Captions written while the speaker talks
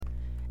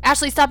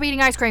Ashley, stop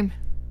eating ice cream.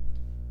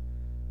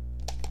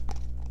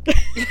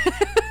 Does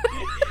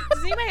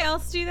anybody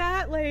else do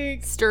that?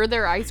 Like, Stir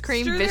their ice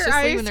cream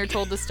viciously when they're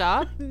told to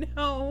stop?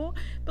 No.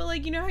 But,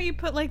 like, you know how you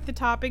put, like, the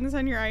toppings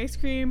on your ice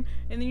cream,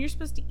 and then you're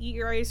supposed to eat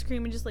your ice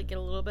cream and just, like, get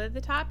a little bit of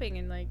the topping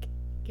and, like,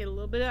 get a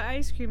little bit of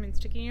ice cream and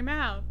stick it in your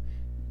mouth.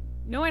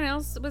 No one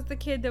else was the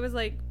kid that was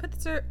like, put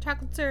the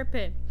chocolate syrup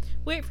in,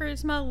 wait for it to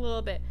smell a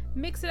little bit,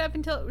 mix it up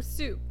until it was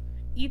soup,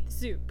 eat the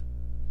soup.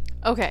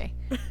 Okay,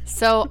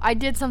 so I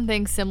did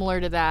something similar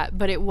to that,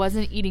 but it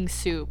wasn't eating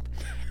soup.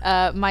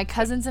 My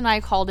cousins and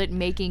I called it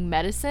making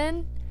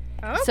medicine.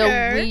 Okay.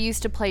 So we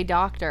used to play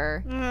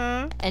doctor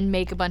and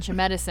make a bunch of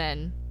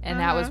medicine, and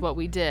that was what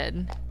we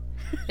did.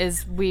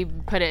 Is we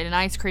put it in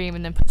ice cream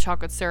and then put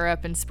chocolate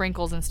syrup and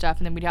sprinkles and stuff,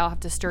 and then we'd all have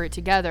to stir it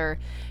together,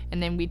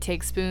 and then we'd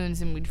take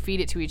spoons and we'd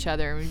feed it to each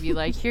other, and we'd be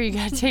like, here, you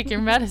gotta take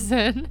your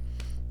medicine.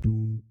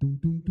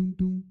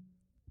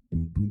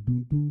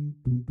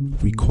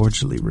 We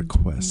cordially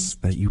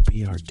request that you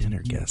be our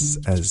dinner guests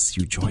as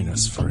you join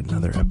us for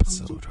another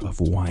episode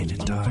of Wine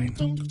and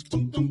Dine.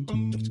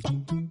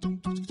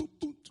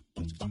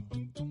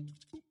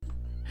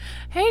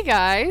 Hey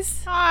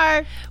guys.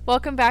 Hi.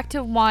 Welcome back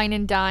to Wine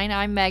and Dine.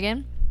 I'm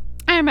Megan.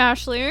 I'm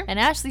Ashley. And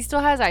Ashley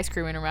still has ice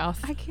cream in her mouth.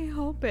 I can't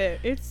help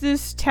it. It's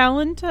this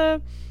Talenta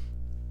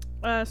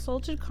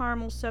salted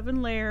caramel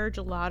 7-layer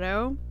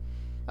gelato.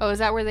 Oh, is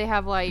that where they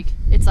have, like,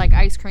 it's like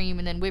ice cream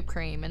and then whipped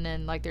cream and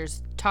then, like,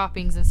 there's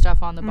toppings and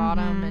stuff on the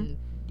bottom? And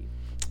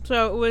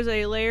so it was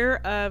a layer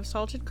of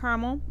salted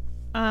caramel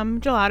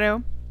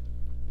gelato,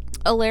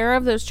 a layer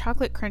of those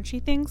chocolate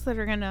crunchy things that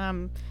are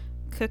gonna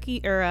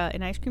cookie or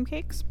in ice cream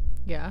cakes.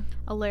 Yeah.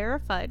 A layer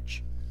of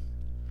fudge,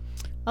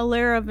 a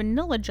layer of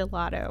vanilla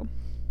gelato,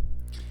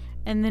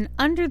 and then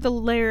under the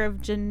layer of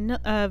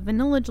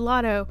vanilla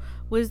gelato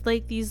was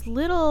like these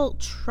little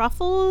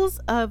truffles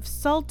of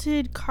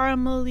salted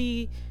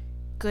caramelly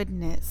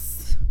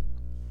goodness.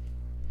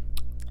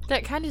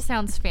 That kind of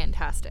sounds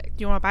fantastic.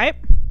 Do you want a bite?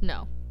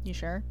 No. You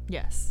sure?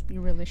 Yes.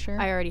 You really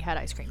sure? I already had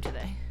ice cream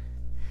today.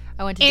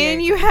 I went to and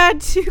Dairy you Queen.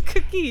 had 2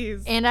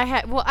 cookies. And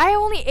I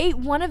only ate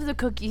one of the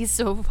cookies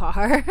so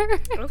far.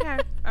 Okay.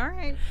 All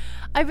right.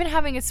 I've been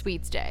having a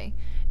sweets day.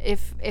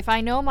 If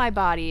I know my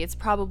body, it's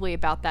probably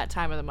about that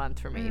time of the month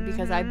for me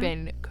because I've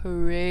been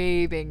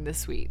craving the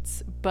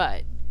sweets.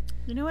 But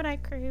you know what I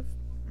crave?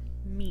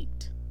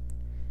 Meat.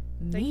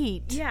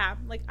 Meat? Like, yeah.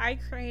 Like, I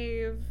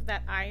crave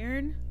that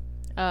iron.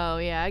 Oh,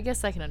 yeah. I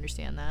guess I can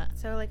understand that.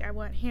 So, like, I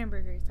want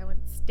hamburgers. I want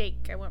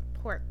steak. I want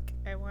pork.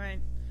 I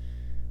want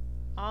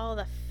all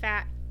the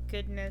fat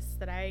goodness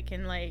that I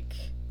can, like,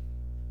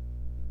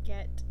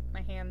 get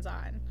my hands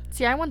on.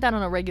 See, I want that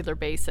on a regular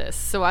basis,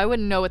 so I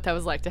wouldn't know what that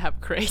was like to have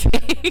a craving.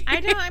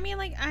 I mean,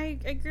 like, I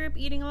grew up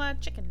eating a lot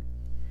of chicken.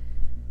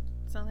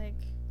 So, like,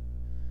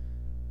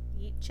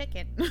 eat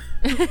chicken.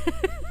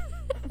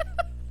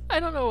 I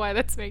don't know why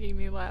that's making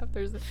me laugh.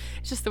 It's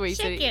just the way you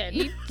say it.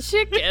 Eat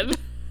chicken.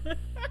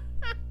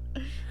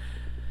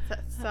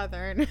 That's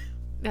southern.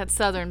 That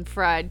southern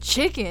fried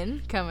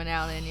chicken coming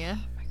out in you.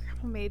 My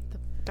grandma made the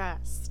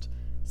best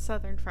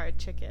southern fried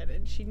chicken,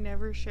 and she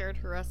never shared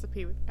her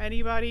recipe with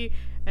anybody,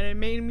 and it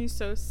made me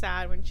so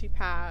sad when she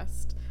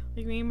passed.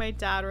 Like, me and my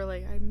dad were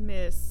like, I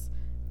miss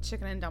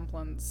chicken and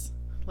dumplings.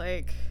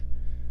 Like,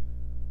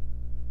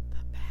 the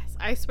best.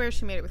 I swear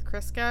she made it with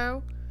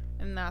Crisco,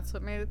 and that's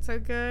what made it so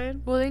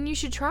good. Well, then you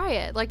should try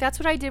it. Like, that's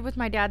what I did with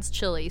my dad's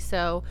chili.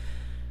 So,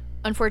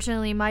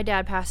 unfortunately, my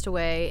dad passed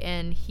away,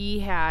 and he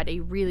had a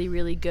really,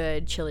 really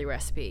good chili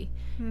recipe.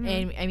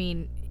 And, I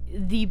mean,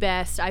 the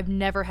best. I've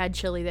never had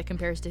chili that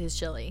compares to his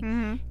chili.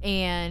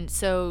 And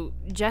so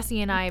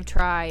Jesse and I have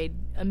tried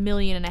 1.5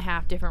 million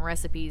different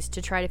recipes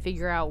to try to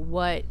figure out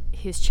what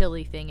his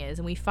chili thing is,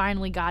 and we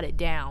finally got it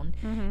down.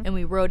 And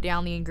we wrote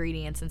down the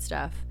ingredients and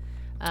stuff.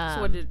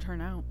 So what did it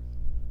turn out?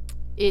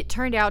 It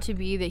turned out to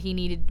be that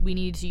we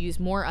needed to use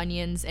more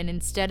onions, and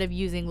instead of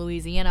using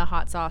Louisiana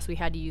hot sauce, we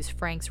had to use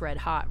Frank's Red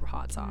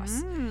Hot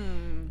sauce.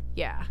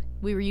 Yeah,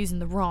 we were using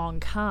the wrong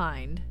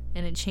kind,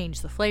 and it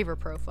changed the flavor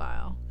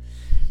profile.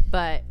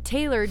 But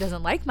Taylor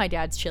doesn't like my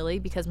dad's chili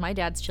because my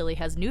dad's chili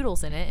has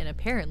noodles in it, and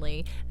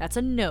apparently that's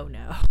a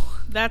no-no.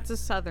 That's a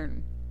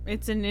southern.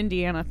 It's an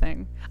Indiana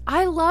thing.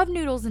 I love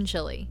noodles and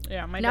chili.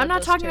 Yeah, my dad Now, I'm not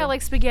does talking too. about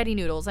like spaghetti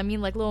noodles. I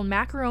mean like little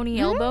macaroni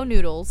elbow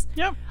noodles.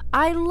 Yep.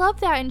 I love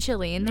that in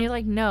chili, and they're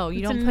like, no, you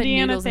It's don't an put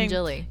Indiana noodles in thing.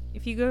 chili.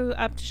 If you go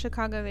up to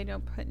Chicago, they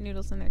don't put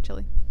noodles in their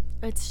chili.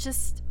 It's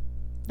just...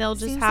 They'll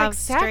just seems have like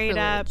straight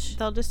up. sacrilege.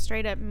 They'll just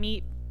straight up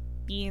meat,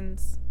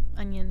 beans,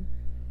 onion.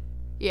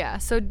 Yeah,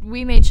 so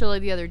we made chili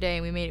the other day,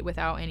 and we made it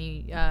without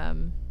any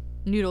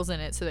noodles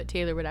in it so that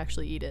Taylor would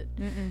actually eat it.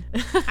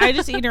 I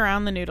just eat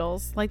around the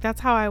noodles. Like,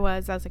 that's how I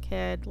was as a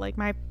kid. Like,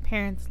 my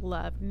parents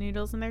loved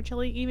noodles in their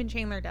chili. Even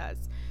Chandler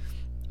does.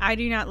 I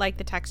do not like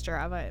the texture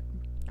of it.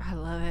 I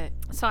love it.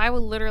 So I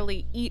will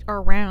literally eat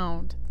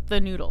around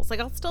the noodles. Like,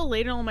 I'll still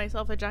ladle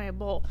myself a giant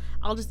bowl.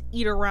 I'll just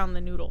eat around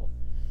the noodle.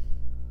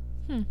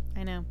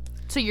 I know.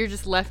 So you're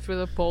just left with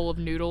a bowl of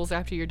noodles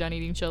after you're done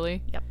eating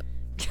chili? Yep.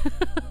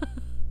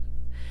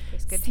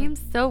 Good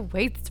Seems so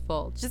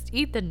wasteful. Just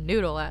eat the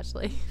noodle,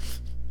 Ashley.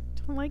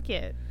 Don't like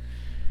it.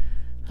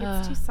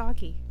 It's too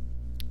soggy.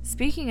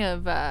 Speaking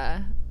of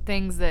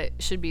things that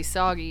should be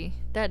soggy,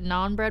 that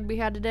naan bread we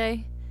had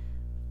today.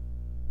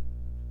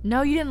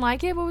 No, you didn't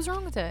like it? What was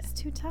wrong with it? It's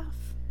too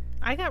tough.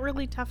 I got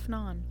really tough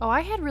naan. Oh,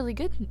 I had really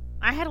good.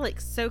 I had to like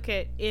soak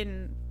it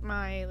in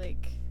my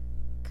like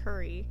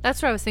curry.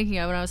 That's what I was thinking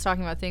of when I was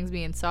talking about things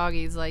being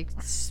soggy. It's like,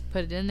 just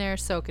put it in there,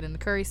 soak it in the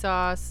curry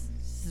sauce.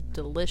 It's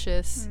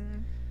delicious.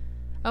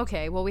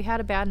 Okay, well, we had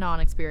a bad naan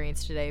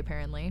experience today,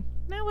 apparently.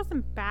 That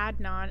wasn't bad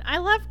naan. I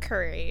love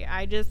curry.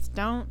 I just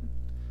don't.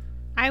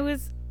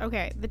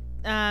 Okay.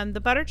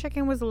 The butter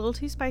chicken was a little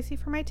too spicy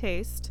for my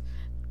taste,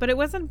 but it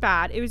wasn't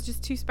bad. It was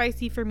just too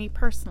spicy for me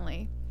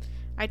personally.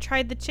 I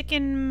tried the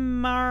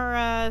chicken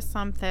mara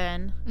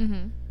something.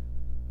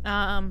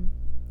 And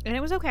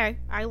it was okay.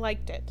 I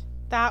liked it.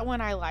 That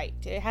one I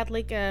liked. It had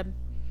like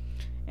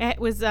it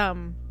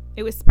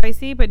was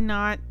spicy, but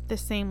not the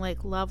same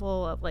like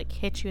level of like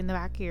hit you in the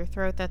back of your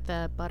throat that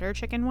the butter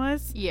chicken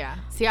was. Yeah.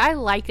 See, I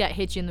like that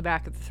hit you in the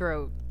back of the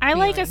throat. I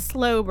like a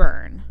slow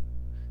burn.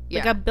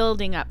 Like Yeah. a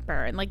building up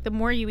burn. Like the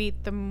more you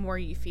eat, the more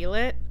you feel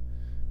it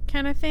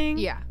kind of thing.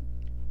 Yeah.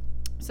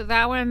 So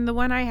that one, the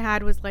one I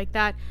had was like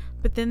that.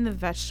 But then the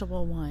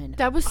vegetable one.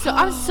 That was so,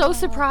 I was so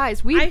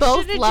surprised. We I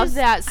both should've loved just-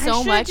 that I so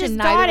should've much just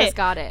and got neither of us it.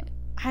 got it.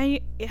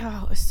 It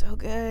was so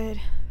good.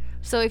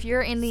 So if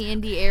you're in the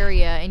Indy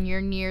area and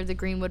you're near the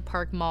Greenwood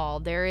Park Mall,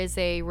 there is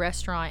a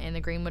restaurant in the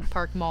Greenwood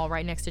Park Mall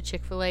right next to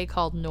Chick-fil-A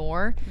called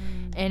Noor.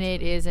 And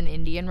it is an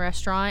Indian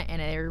restaurant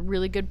and they're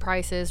really good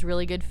prices,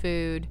 really good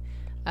food.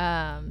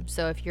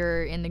 So if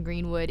you're in the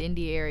Greenwood,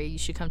 Indy area, you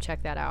should come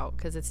check that out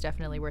because it's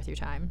definitely worth your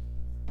time.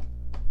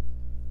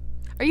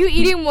 Are you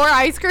eating more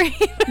ice cream?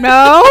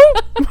 No.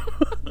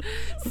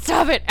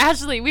 Stop it,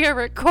 Ashley. We are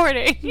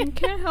recording. You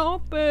can't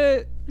help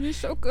it. You're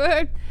so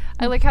good.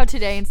 I like how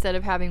today, instead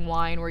of having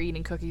wine, we're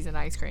eating cookies and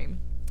ice cream.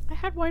 I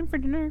had wine for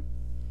dinner.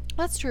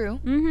 That's true.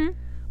 Mm-hmm.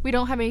 We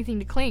don't have anything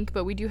to clink,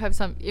 but we do have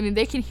some. I mean,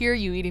 they can hear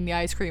you eating the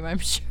ice cream, I'm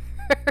sure.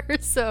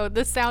 So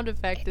the sound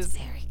effect is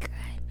very good.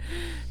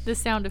 The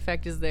sound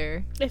effect is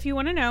there. If you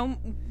want to know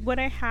what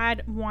I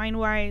had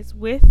wine-wise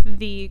with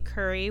the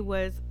curry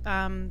was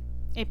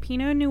a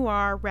Pinot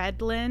Noir Red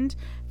Blend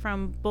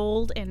from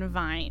Bold and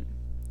Vine.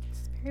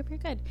 It's very, very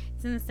good.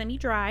 It's in the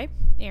semi-dry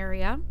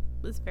area.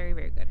 It's very,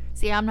 very good.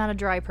 See, I'm not a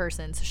dry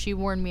person, so she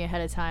warned me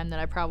ahead of time that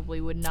I probably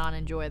would not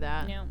enjoy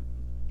that. No.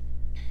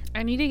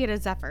 I need to get a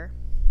Zephyr.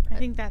 I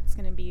think that's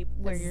going to be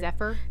where you're...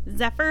 Zephyr?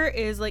 Zephyr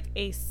is like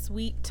a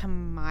sweet to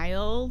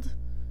mild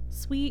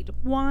sweet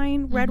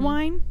wine, red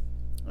wine.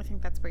 I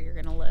think that's where you're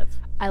going to live.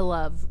 I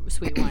love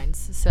sweet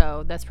wines,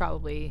 so that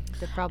probably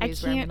is where I'm I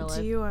going can't to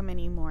live. do them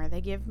anymore.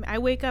 They give me... I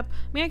wake up...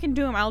 I mean, I can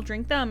do them. I'll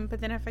drink them.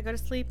 But then if I go to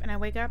sleep and I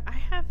wake up, I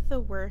have the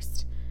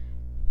worst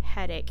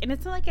headache. And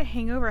it's not like a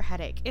hangover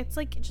headache. It's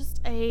like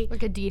just a...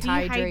 Like a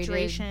dehydrated.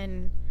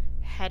 dehydration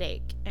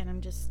headache.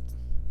 And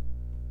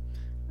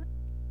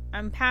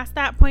I'm past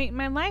that point in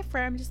my life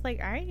where I'm just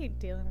like, I ain't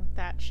dealing with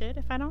that shit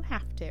if I don't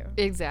have to.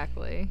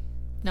 Exactly.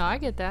 No, I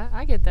get that.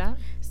 I get that.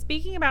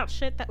 Speaking about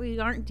shit that we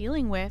aren't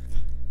dealing with,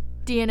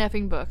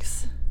 DNFing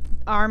books.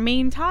 our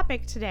main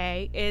topic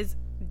today is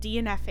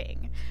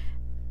DNFing.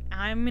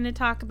 I'm going to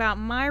talk about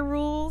my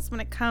rules when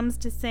it comes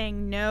to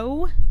saying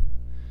no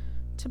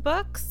to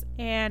books,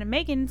 and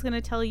Megan's going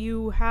to tell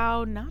you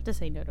how not to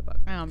say no to books.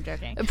 No, I'm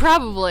joking.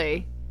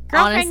 Probably.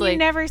 Girlfriend, honestly, you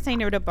never say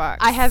no to books.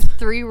 I have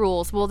 3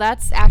 rules. Well,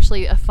 that's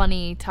actually a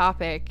funny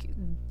topic.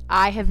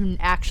 I have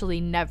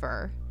actually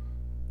never,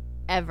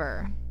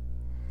 ever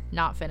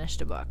not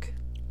finished a book.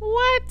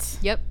 What?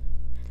 Yep.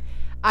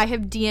 I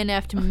have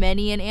DNF'd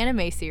many an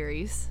anime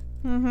series.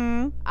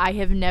 Mm-hmm. I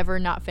have never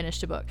not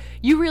finished a book.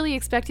 You really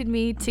expected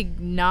me to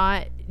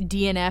not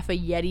DNF a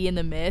Yeti in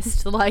the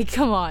Mist? Like,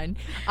 come on.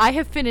 I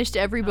have finished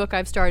every book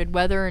I've started,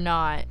 whether or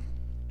not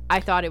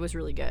I thought it was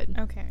really good.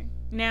 Okay.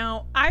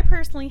 Now, I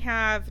personally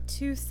have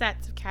 2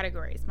 sets of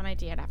categories when I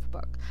DNF a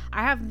book.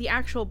 I have the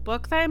actual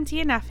book that I'm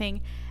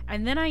DNFing,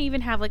 and then I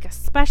even have like a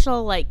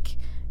special like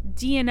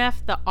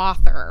DNF the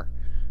author.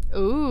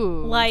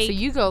 Ooh. Like- so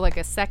you go like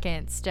a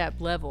second step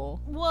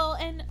level. Well,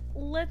 and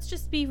let's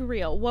just be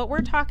real. What we're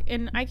talking,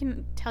 and I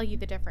can tell you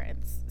the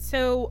difference.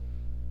 So,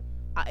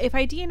 if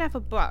I DNF a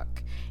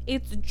book,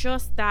 it's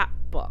just that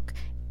book.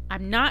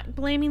 I'm not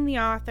blaming the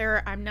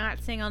author. I'm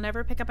not saying I'll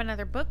never pick up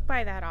another book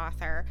by that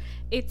author.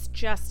 It's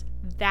just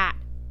that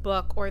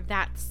book or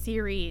that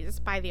series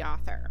by the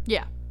author.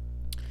 Yeah.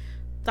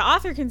 The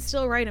author can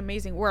still write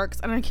amazing works,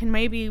 and I can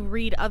maybe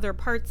read other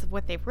parts of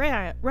what they've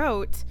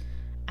wrote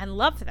and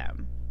love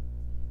them.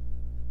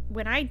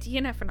 When I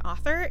DNF an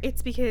author,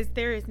 it's because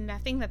there is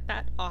nothing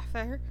that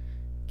author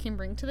can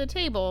bring to the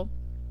table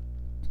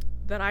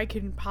that I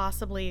can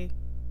possibly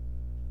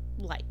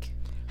like.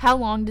 How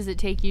long does it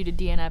take you to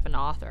DNF an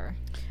author?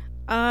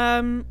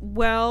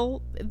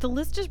 Well, the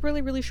list is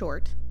really, really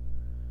short.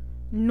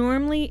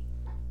 Normally,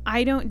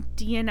 I don't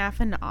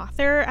DNF an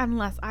author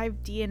unless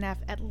I've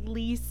DNF'd at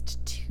least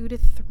 2 to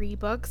 3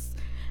 books,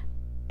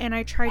 and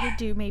I try to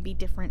do maybe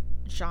different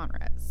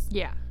genres.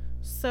 Yeah.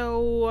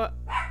 So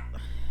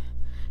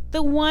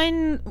the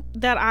one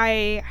that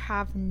I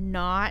have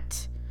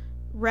not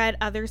read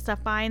other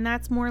stuff by, and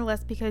that's more or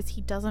less because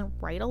he doesn't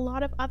write a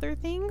lot of other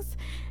things,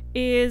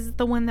 is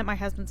the one that my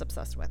husband's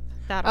obsessed with.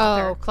 That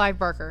author. Oh, Clive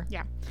Barker.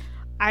 Yeah.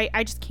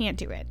 I just can't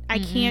do it. I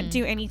can't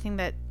do anything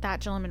that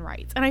gentleman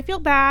writes. And I feel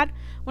bad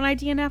when I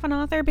DNF an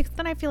author because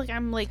then I feel like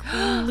I'm like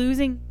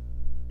losing.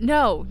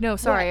 No,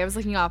 sorry. What? I was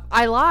looking off.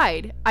 I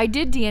lied. I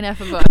did DNF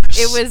a book.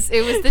 It was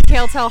The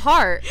Telltale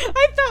Heart.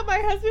 I thought my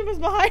husband was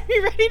behind me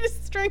ready to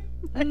strike.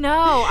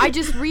 No, I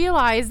just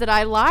realized that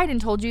I lied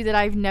and told you that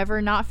I've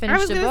never not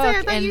finished a book.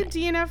 I thought you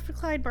DNF'd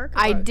Clyde Barker.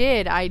 I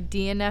did. I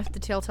DNF'd The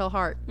Telltale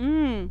Heart.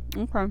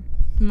 Okay.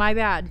 My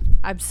bad.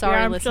 I'm sorry,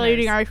 I'm listeners. still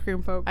eating ice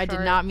cream, folks. I did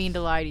Sorry. not mean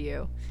to lie to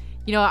you.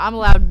 You know, I'm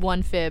allowed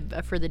one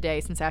fib for the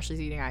day since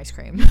Ashley's eating ice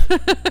cream.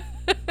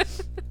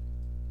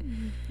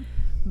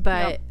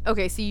 But,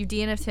 okay, so you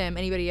DNF'd him.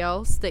 Anybody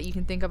else that you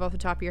can think of off the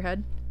top of your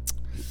head?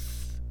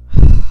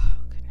 Oh,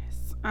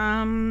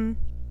 goodness.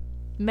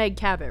 Meg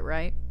Cabot,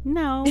 right?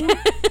 No.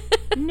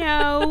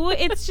 No.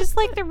 It's just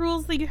like the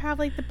rules that you have,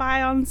 like the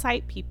buy on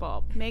site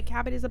people. Meg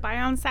Cabot is a buy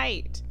on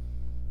site.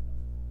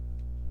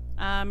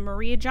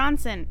 Maria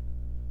Johnson,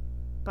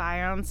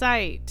 buy on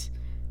site.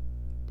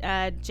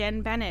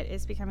 Jen Bennett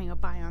is becoming a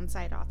buy on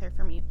site author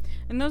for me.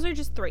 And those are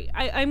just 3.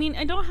 I mean,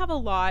 I don't have a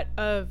lot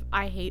of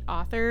I hate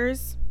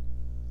authors.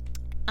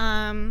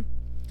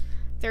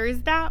 There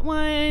is that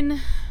one. I'm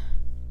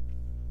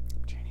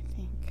trying to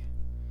think.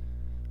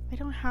 I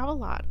don't have a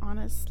lot,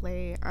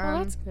 honestly. Well,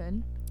 that's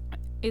good.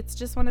 It's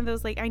just one of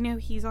those, like, I know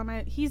he's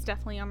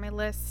definitely on my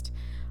list.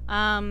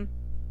 I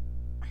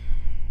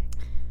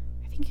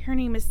think her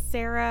name is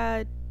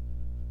Sarah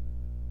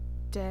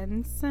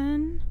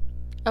Denison.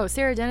 Oh,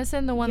 Sarah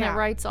Dennison, the one Yeah. that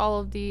writes all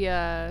of the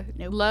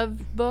Nope.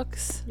 love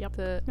books?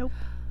 Yep. Nope.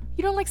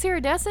 You don't like Sarah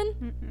Dessen?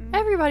 Mm-mm.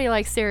 Everybody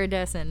likes Sarah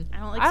Dessen. I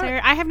don't like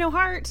Sarah. I have no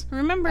heart.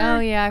 Remember? Oh,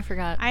 yeah, I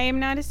forgot. I am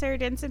not a Sarah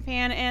Denson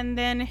fan. And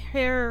then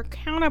her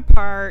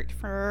counterpart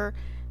for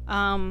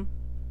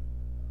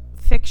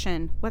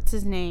fiction. What's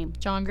his name?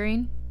 John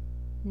Green?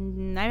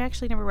 I've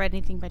actually never read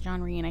anything by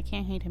John Green. I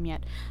can't hate him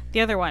yet. The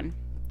other one.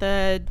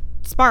 The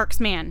Sparks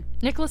man.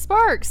 Nicholas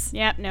Sparks.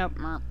 Yep. Nope.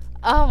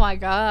 Oh, my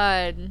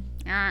God.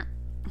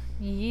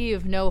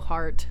 You've no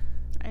heart.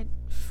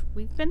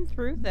 We've been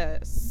through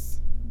this.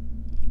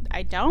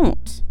 I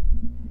don't.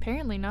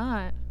 Apparently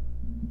not.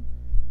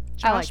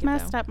 Josh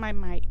messed up my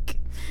mic.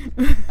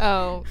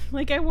 Oh.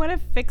 Like, I want to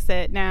fix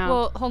it now.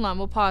 Well, hold on.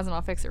 We'll pause and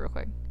I'll fix it real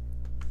quick.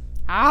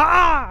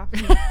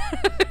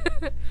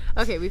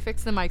 Okay, we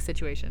fixed the mic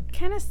situation.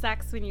 Kind of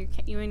sucks when you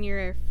and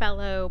your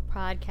fellow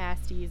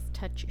podcasties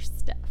touch your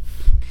stuff.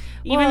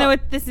 Even though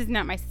this is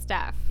not my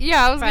stuff.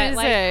 Yeah, I was But, going to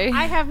like, say.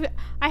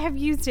 I have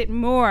used it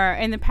more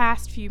in the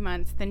past few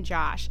months than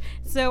Josh.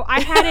 So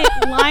I had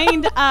it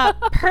lined up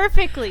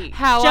perfectly.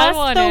 How I just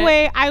want the it.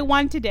 way I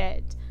wanted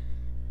it.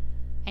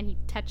 And he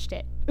touched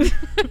it.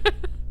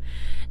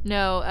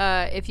 No,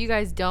 if you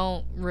guys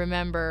don't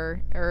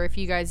remember, or if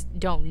you guys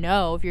don't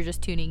know, if you're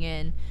just tuning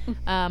in,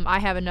 I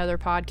have another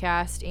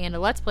podcast and a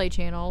Let's Play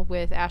channel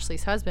with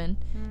Ashley's husband,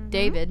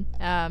 David.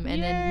 And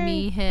then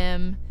me,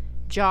 him,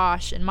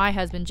 Josh, and my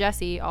husband,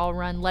 Jesse, all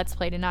run Let's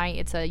Play Tonight.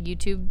 It's a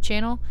YouTube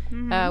channel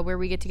where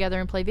we get together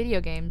and play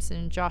video games.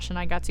 And Josh and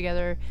I got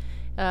together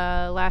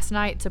last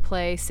night to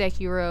play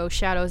Sekiro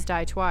Shadows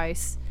Die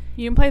Twice.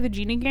 You didn't play the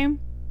genie game?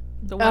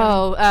 The one?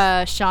 Oh,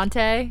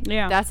 Shantae?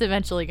 Yeah. That's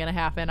eventually going to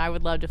happen. I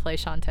would love to play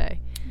Shantae.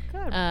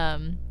 Good. I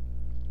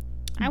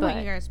want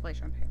you guys to play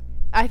Shantae.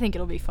 I think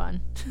it'll be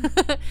fun.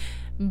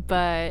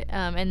 But,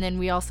 and then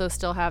we also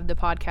still have the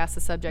podcast,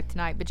 The Subject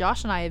Tonight. But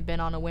Josh and I have been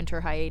on a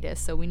winter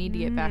hiatus, so we need to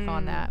get back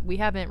on that. We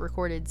haven't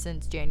recorded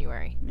since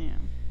January. Yeah.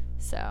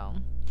 So,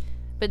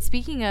 but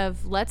speaking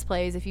of Let's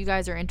Plays, if you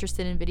guys are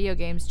interested in video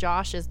games,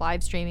 Josh is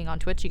live streaming on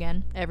Twitch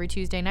again every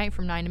Tuesday night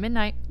from 9 to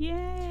midnight.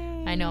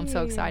 Yay. I know, I'm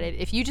so excited.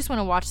 If you just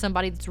want to watch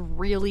somebody that's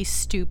really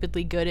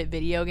stupidly good at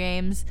video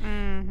games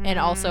and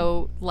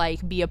also,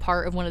 like, be a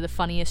part of one of the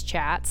funniest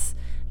chats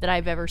that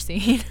I've ever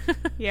seen,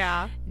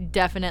 Yeah.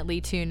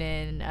 definitely tune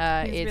in.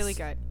 He's It's really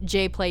good.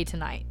 J Play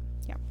Tonight.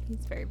 Yeah.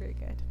 He's very, very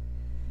good.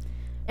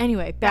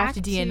 Anyway, back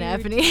to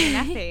DNF.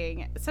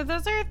 DNFing. So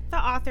those are the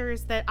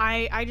authors that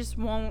I just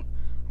won't,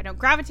 I don't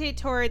gravitate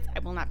towards. I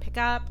will not pick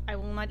up. I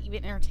will not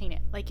even entertain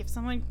it. Like, if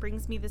someone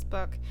brings me this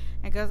book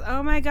and goes,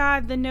 oh my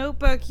God, The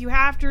Notebook, you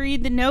have to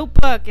read The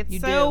Notebook.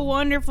 It's so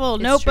wonderful.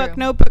 It's Notebook,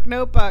 true.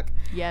 Notebook.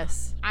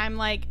 Yes. I'm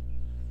like,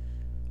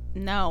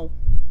 no.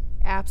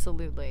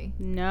 Absolutely.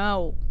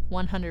 No.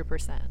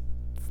 100%.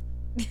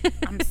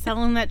 I'm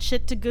selling that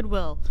shit to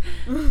Goodwill.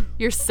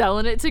 You're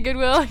selling it to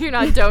Goodwill? You're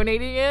not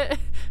donating it?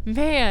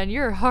 Man,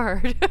 you're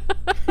hard.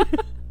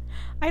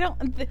 I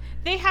don't,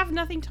 they have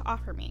nothing to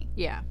offer me.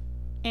 Yeah.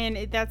 And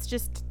that's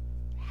just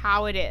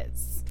how it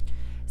is.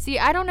 See,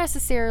 I don't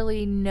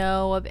necessarily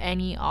know of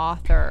any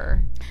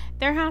author.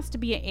 There has to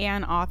be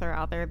an author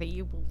out there that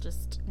you will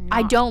just not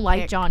I don't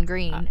like pick John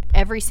Green. up.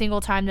 Every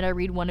single time that I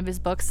read one of his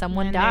books,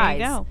 someone And dies.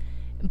 There you go.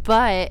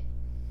 But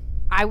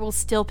I will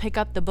still pick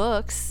up the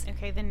books.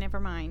 Okay, then never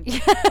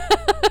mind.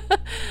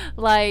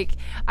 Like,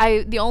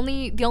 the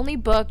only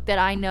book that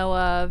I know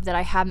of that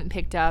I haven't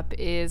picked up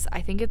is,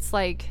 I think it's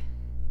like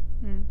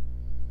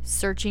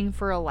Searching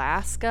for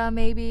Alaska,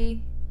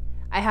 maybe.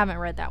 I haven't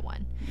read that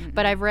one.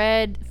 But I've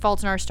read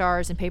Fault in Our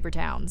Stars and Paper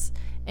Towns.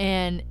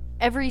 And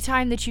every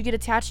time that you get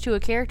attached to a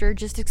character,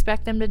 just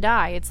expect them to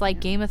die. It's like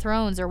Game of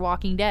Thrones or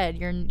Walking Dead.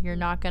 You're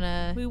not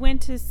gonna... We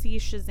went to see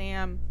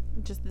Shazam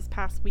just this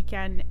past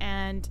weekend,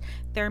 and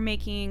they're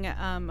making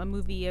a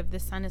movie of The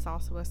Sun Is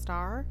Also a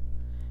Star.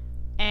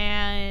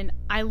 And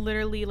I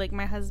literally, like,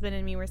 my husband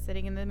and me were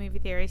sitting in the movie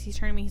theater. He's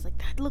turning to me, he's like,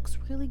 that looks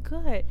really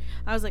good.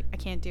 I was like, I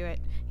can't do it.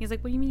 He's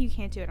like, what do you mean you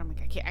can't do it? I'm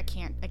like, I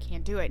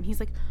can't do it. And he's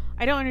like,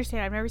 I don't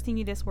understand. I've never seen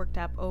you this worked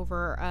up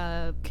over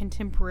a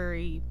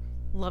contemporary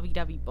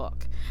lovey-dovey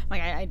book.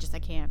 Like, I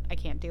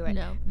can't do it.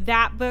 No.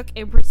 That book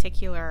in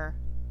particular,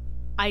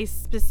 I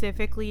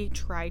specifically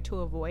try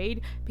to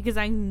avoid, because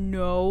I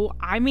know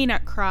I may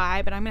not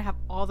cry, but I'm gonna have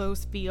all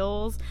those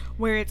feels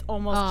where it's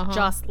almost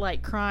just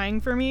like crying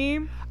for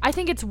me. I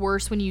think it's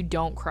worse when you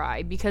don't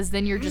cry, because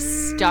then you're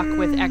just stuck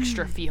with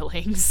extra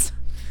feelings.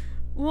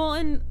 Well,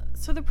 and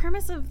so the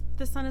premise of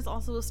The Sun Is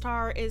Also a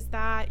Star is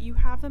that you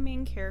have a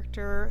main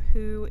character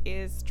who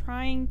is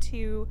trying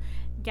to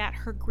get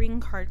her green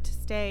card to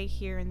stay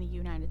here in the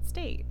United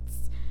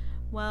States.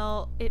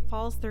 Well, it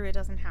falls through. It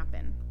doesn't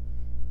happen.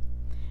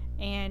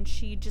 And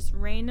she just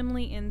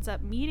randomly ends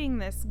up meeting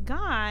this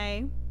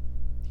guy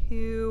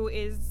who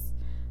is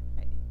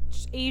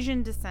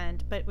Asian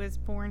descent, but was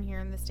born here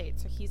in the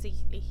States. So he's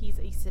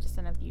a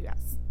citizen of the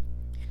U.S.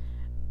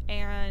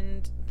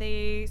 And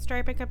they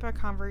start back up a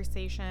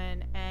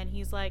conversation, and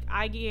he's like,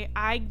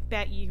 I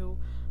bet you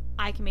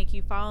I can make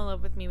you fall in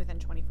love with me within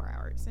 24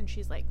 hours. And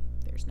she's like,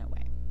 there's no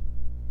way.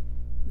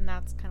 And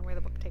that's kind of where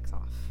the book takes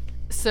off.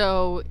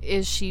 So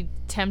is she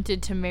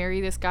tempted to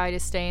marry this guy to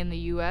stay in the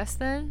U.S.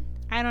 then?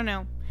 I don't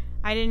know.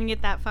 I didn't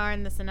get that far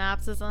in the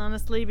synopsis,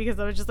 honestly, because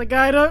I was just like,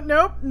 I don't,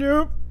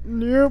 nope.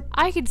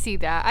 I could see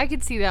that. I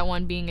could see that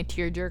one being a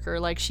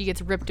tearjerker, like she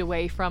gets ripped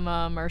away from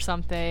him or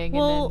something.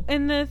 Well,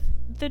 and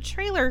the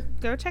trailer,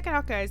 go check it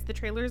out, guys. The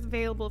trailer is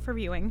available for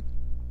viewing.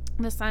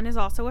 The Sun Is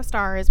Also a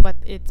Star is what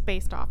it's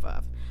based off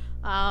of.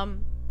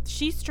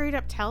 She straight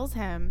up tells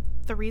him,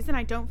 the reason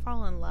I don't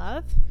fall in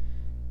love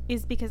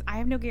is because I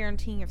have no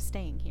guarantee of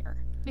staying here.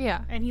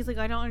 Yeah. And he's like,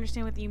 I don't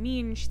understand what you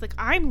mean. And she's like,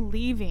 I'm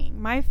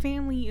leaving. My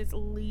family is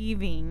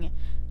leaving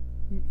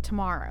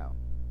tomorrow.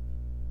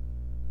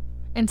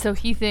 And so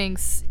he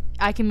thinks,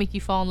 I can make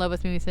you fall in love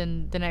with me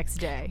within the next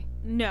day.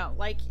 No,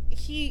 like,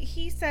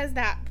 he says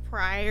that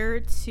prior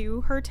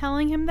to her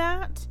telling him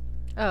that.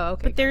 Oh,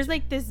 okay. But there's,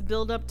 like, this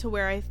build-up to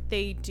where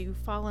they do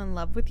fall in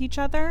love with each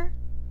other.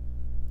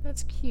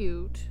 That's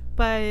cute.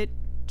 But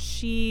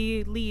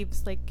she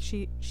leaves, like,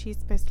 she's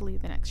supposed to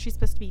leave she's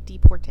supposed to be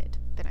deported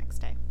the next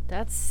day.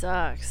 That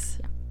sucks.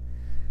 Yeah.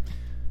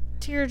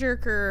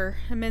 Tearjerker,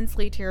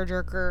 immensely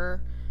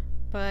tearjerker,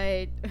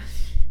 but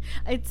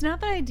it's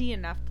not that I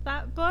DNF'd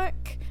that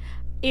book.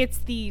 It's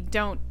the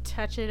don't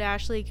touch it,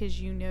 Ashley, because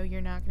you know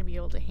you're not going to be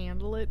able to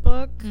handle it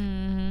book.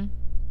 Mm-hmm.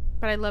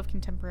 But I love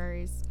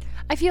contemporaries.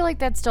 I feel like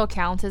that still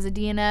counts as a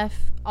DNF,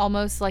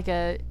 almost like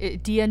a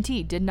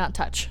DNT, did not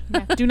touch.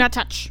 Yeah, do not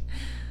touch.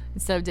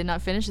 Instead of did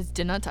not finish, it's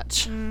did not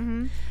touch.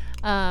 Mm-hmm.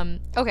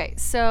 Okay,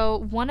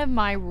 so one of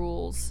my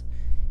rules,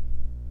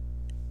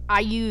 I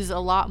use a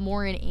lot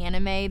more in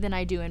anime than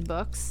I do in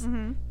books.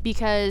 Mm-hmm.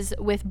 Because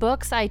with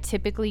books, I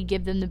typically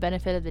give them the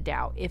benefit of the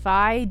doubt. If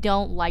I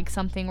don't like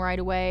something right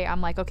away,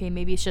 I'm like, okay,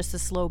 maybe it's just a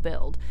slow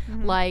build.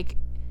 Mm-hmm. Like,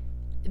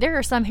 there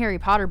are some Harry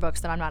Potter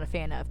books that I'm not a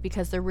fan of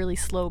because they're really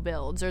slow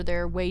builds or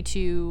they're way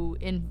too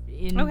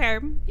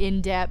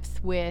in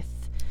depth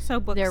with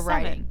book their 7.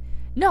 writing.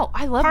 No,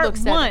 I love book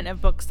 7. Part 1 of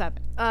book 7.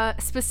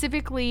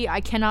 Specifically,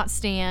 I cannot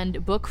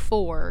stand book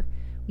 4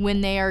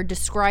 when they are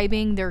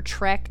describing their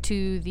trek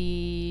to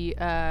the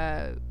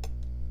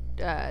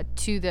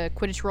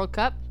Quidditch World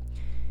Cup.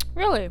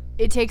 Really?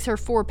 It takes her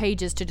 4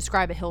 pages to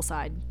describe a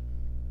hillside.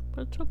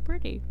 But it's so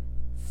pretty.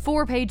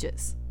 4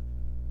 pages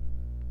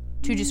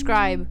to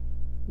describe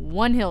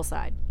one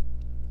hillside.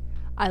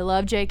 I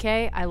love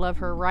JK. I love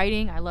her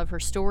writing. I love her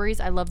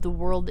stories. I love the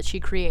world that she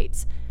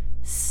creates.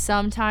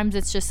 Sometimes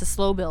it's just a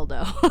slow build,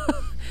 though.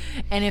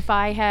 And if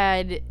I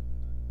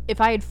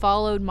had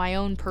followed my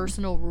own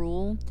personal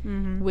rule,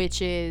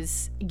 which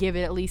is give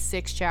it at least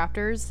 6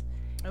 chapters,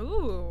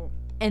 ooh,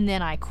 and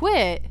then I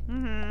quit,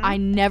 I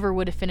never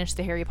would have finished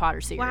the Harry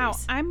Potter series. Wow,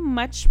 I'm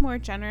much more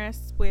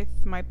generous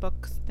with my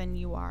books than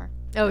you are.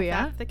 Oh, if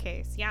yeah? That's the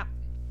case, yeah.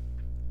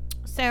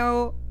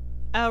 So,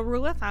 a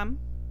rule of thumb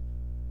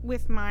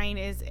with mine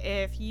is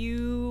if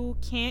you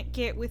can't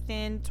get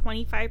within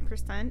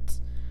 25%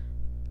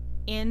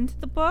 into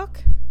the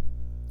book,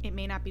 it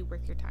may not be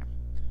worth your time.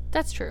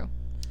 That's true.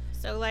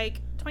 So,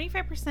 like,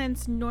 25%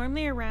 is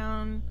normally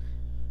around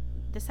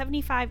the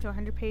 75 to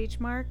 100 page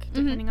mark,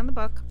 depending on the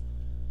book.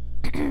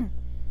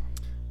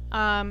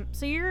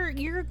 So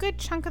you're a good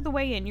chunk of the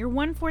way in. You're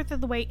 1/4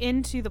 of the way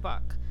into the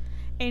book.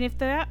 And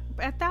if at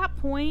that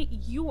point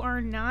you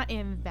are not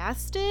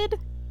invested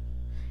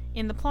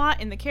in the plot,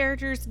 in the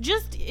characters,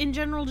 just in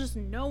general, just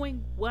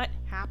knowing what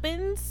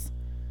happens,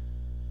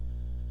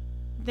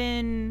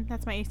 then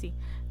that's my AC.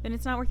 Then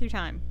it's not worth your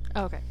time.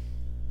 Okay.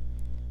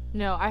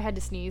 No, I had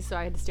to sneeze, so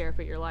I had to stare up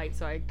at your light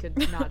so I could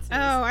not sneeze.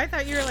 Oh, I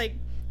thought you were like,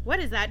 what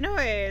is that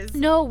noise?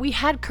 No, we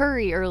had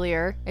curry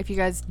earlier, if you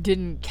guys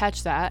didn't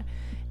catch that.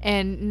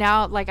 And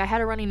now, like, I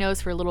had a runny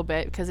nose for a little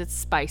bit because it's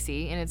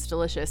spicy and it's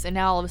delicious. And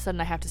now all of a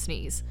sudden I have to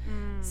sneeze.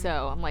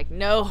 So I'm like,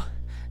 no,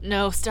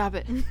 stop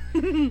it.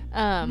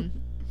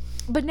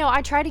 But no,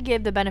 I try to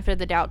give the benefit of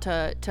the doubt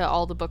to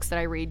all the books that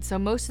I read. So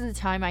most of the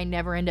time I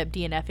never end up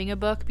DNFing a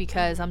book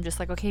because I'm just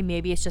like, okay,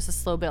 maybe it's just a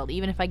slow build.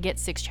 Even if I get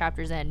 6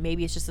 chapters in,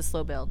 maybe it's just a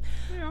slow build.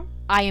 Yeah.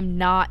 I am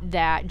not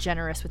that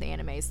generous with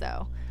animes,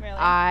 though. Really?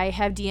 I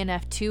have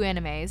DNF'd 2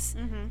 animes.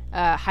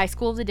 High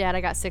School of the Dead,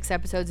 I got 6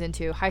 episodes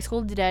into. High School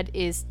of the Dead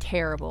is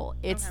terrible.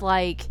 It's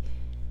like...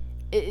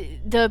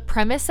 the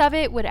premise of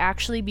it would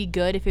actually be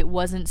good if it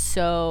wasn't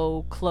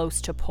so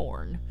close to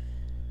porn.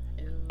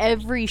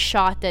 Every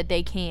shot that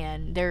they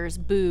can, there's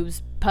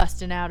boobs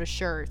busting out of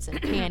shirts and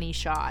panty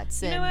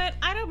shots. And you know what?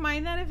 I don't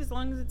mind that as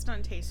long as it's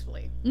done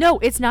tastefully. No,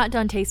 it's not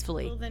done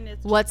tastefully. Well, then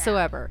it's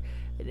whatsoever.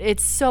 Bad.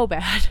 It's so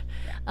bad.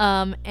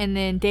 And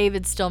then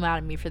David's still mad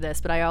at me for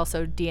this, but I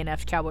also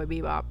DNF'd Cowboy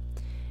Bebop.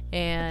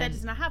 And but that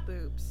does not have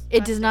boobs.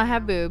 It does not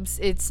have boobs.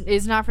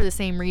 It's not for the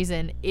same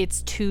reason.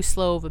 It's too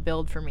slow of a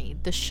build for me.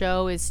 The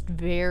show is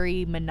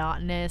very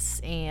monotonous,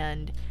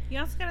 and you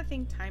also got to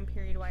think time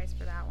period wise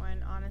for that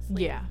one,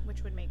 honestly. Yeah.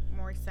 Which would make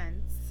more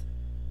sense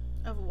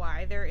of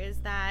why there is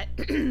that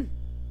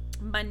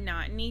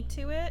monotony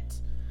to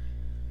it.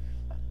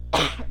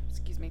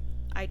 Excuse me.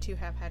 I too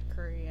have had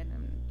curry, and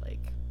I'm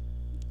like,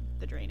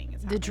 the draining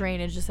is happening. The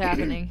drainage is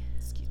happening.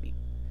 Excuse me.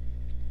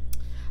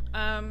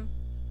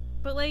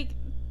 But like,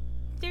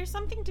 there's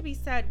something to be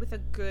said with a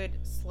good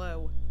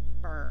slow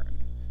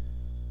burn.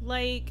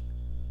 Like,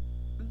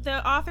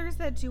 the authors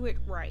that do it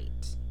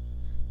right,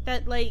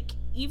 that like,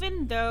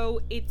 even though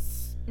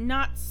it's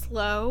not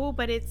slow,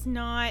 but it's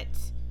not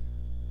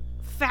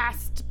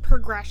fast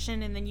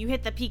progression and then you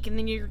hit the peak and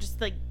then you're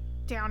just like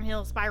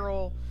downhill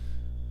spiral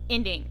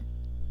ending.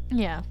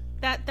 Yeah.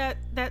 That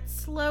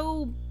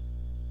slow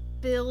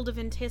build of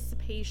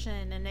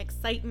anticipation and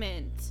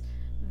excitement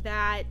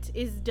that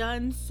is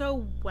done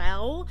so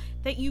well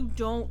that you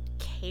don't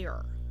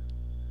care.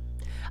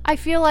 I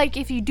feel like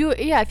if you do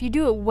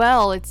it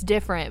well, it's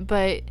different,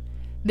 but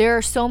there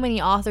are so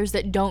many authors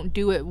that don't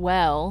do it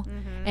well,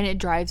 and it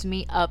drives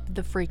me up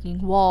the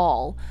freaking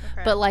wall.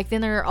 Okay. But like,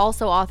 then there are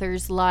also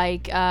authors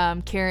like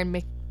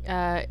Karen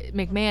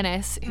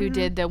McManus, who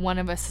did the One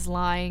of Us is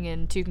Lying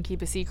and Two Can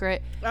Keep a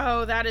Secret.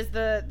 Oh, that is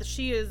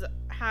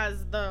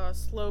has the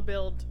slow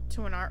build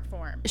to an art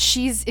form.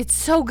 It's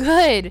so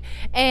good,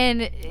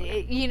 and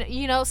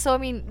you know, so I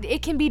mean,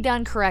 it can be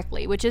done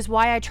correctly, which is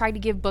why I try to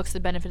give books the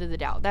benefit of the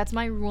doubt. That's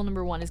my rule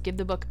number 1, is give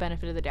the book the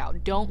benefit of the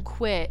doubt. Don't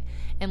quit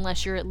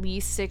unless you're at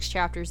least 6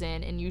 chapters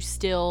in and you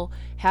still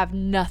have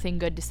nothing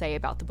good to say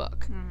about the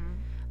book.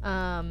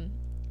 And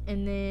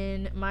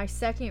then my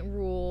second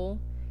rule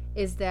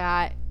is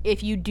that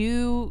if you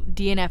do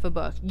DNF a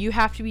book, you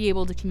have to be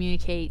able to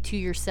communicate to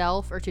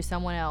yourself or to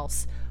someone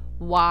else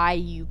why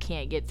you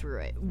can't get through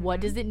it. What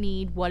does it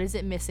need? What is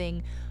it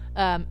missing?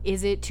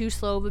 Is it too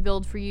slow of a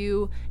build for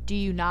you? Do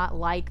you not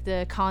like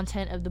the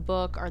content of the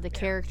book? Are the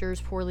characters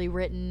poorly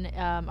written?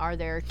 Are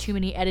there too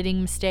many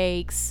editing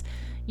mistakes?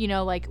 You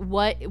know, like,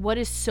 what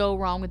is so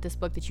wrong with this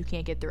book that you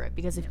can't get through it?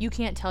 Because if you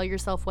can't tell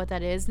yourself what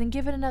that is, then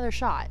give it another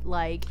shot.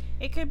 Like,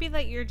 it could be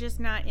that you're just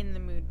not in the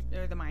mood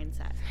or the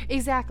mindset.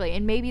 Exactly.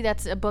 And maybe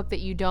that's a book that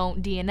you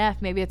don't DNF.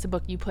 Maybe it's a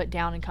book you put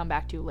down and come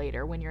back to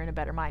later when you're in a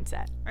better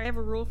mindset. I have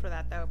a rule for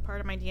that, though,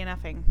 part of my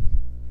DNFing.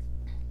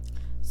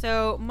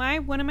 So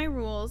one of my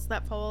rules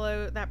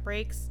that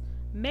breaks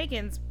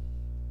Megan's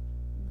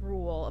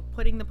rule of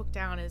putting the book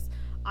down is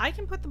I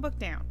can put the book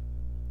down.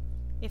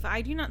 If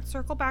I do not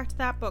circle back to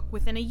that book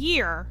within a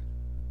year,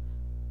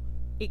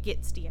 it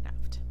gets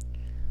DNF'd.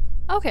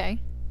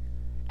 Okay.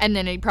 And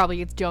then it probably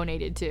gets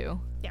donated too.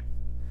 Yeah.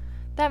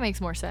 That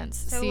makes more sense.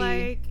 So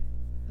like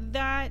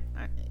that,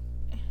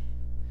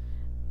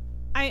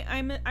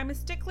 I'm a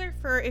stickler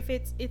for if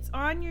it's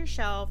on your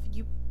shelf,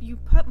 you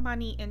put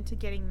money into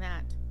getting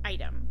that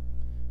item.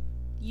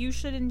 You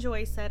should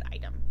enjoy said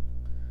item.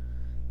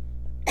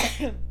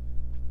 Oh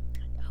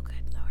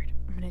good Lord,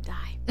 I'm gonna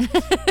die.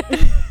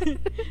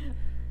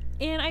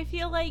 And I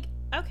feel like,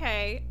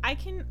 okay, I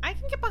can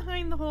get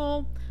behind the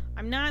whole,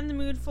 I'm not in the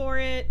mood for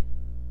it.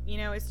 You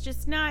know, it's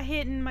just not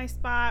hitting my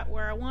spot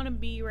where I want to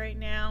be right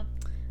now.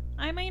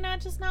 I may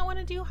not want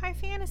to do high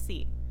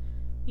fantasy.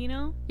 You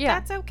know? Yeah.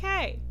 That's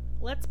okay.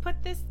 Let's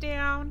put this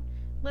down.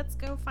 Let's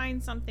go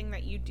find something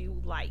that you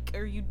do like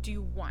or you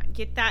do want.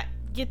 Get that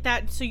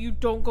so you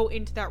don't go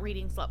into that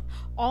reading slump.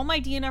 All my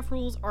DNF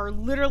rules are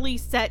literally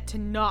set to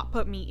not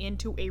put me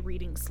into a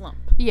reading slump.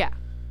 Yeah.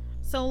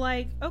 So,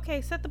 like, okay,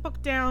 set the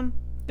book down,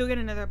 go get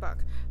another book.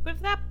 But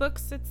if that book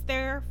sits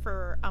there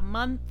for a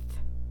month,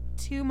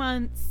 2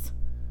 months,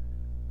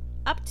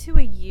 up to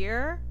a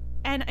year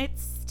and it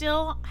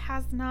still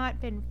has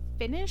not been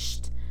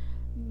finished,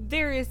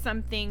 there is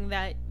something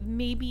that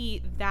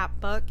maybe that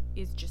book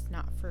is just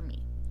not for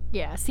me.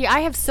 Yeah, see,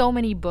 I have so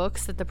many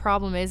books that the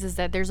problem is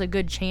that there's a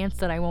good chance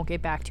that I won't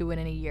get back to it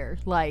in a year.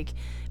 Like,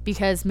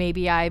 because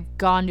maybe I've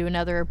gone to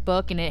another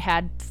book and it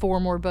had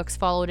 4 more books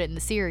followed it in the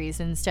series.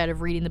 And instead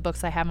of reading the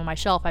books I have on my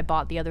shelf, I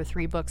bought the other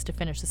 3 books to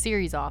finish the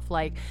series off.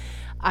 Like,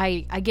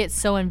 I get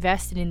so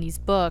invested in these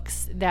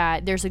books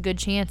that there's a good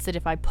chance that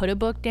if I put a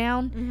book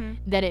down,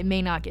 that it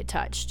may not get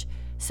touched.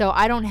 So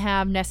I don't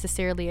have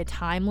necessarily a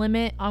time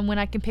limit on when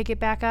I can pick it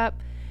back up,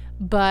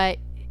 but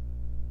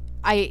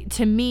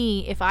to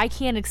me, if I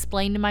can't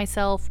explain to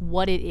myself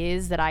what it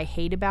is that I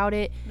hate about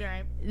it,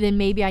 Right. then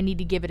maybe I need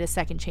to give it a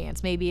second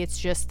chance. Maybe it's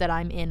just that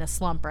I'm in a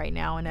slump right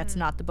now and that's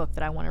not the book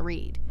that I want to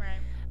read.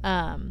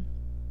 Right.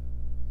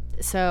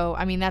 So,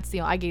 I mean, that's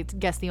I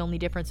guess the only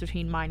difference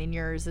between mine and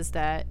yours is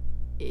that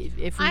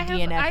if we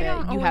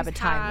DNF it, you have a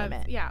time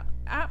limit. Yeah.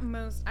 At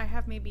most, I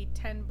have maybe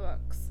 10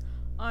 books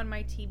on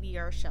my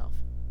TBR shelf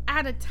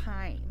at a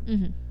time.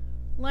 Mm-hmm.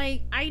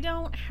 Like, I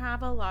don't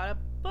have a lot of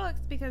books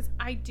because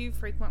I do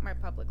frequent my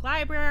public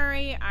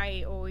library.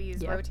 I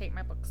always rotate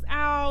my books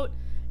out.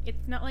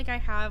 It's not like I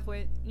have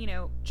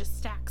just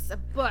stacks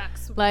of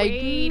books like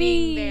waiting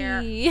me.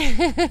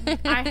 there.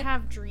 I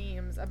have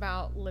dreams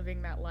about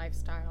living that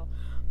lifestyle,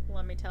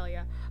 let me tell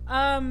you.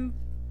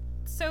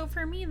 So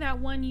for me, that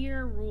 1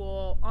 year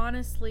rule,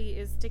 honestly,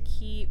 is to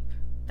keep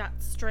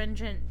that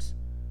stringent,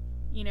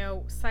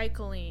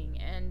 cycling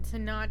and to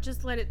not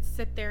just let it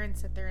sit there and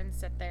sit there and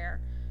sit there.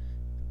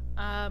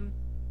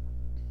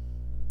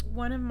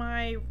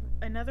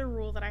 Another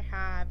rule that I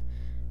have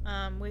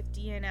with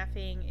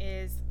DNFing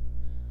is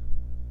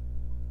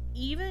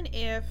even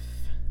if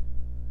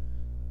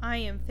I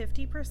am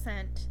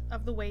 50%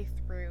 of the way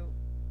through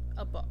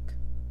a book,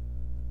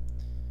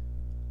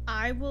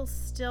 I will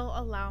still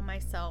allow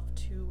myself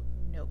to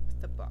nope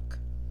the book.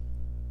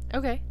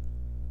 Okay.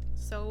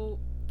 So,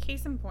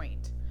 case in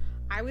point,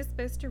 I was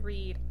supposed to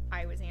read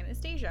I Was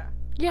Anastasia.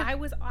 Yeah. I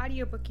was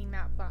audiobooking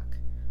that book.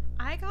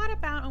 I got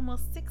about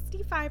almost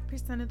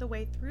 65% of the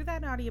way through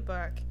that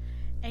audiobook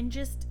and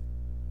just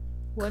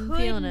wasn't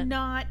feeling it. Could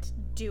not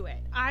do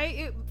it.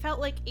 It felt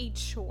like a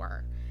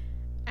chore.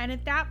 And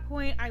at that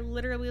point, I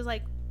literally was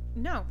like,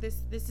 no,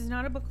 this is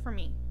not a book for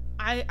me.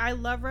 I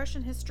love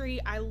Russian history.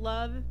 I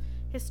love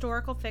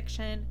historical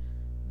fiction.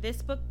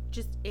 This book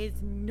just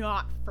is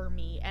not for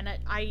me. And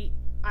I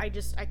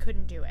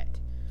couldn't do it.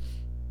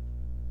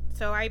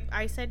 So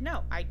I said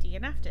no. I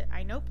DNF'd it.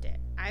 I noped it.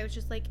 I was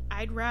just like,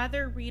 I'd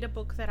rather read a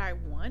book that I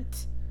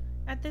want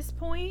at this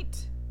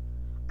point.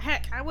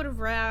 Heck, I would have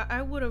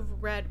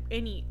read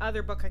any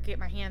other book I could get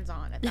my hands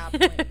on at that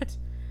point.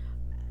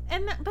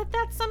 But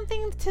that's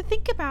something to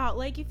think about.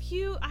 Like,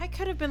 I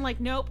could have been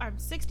like, nope, I'm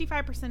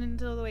 65%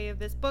 into the way of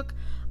this book.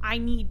 I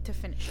need to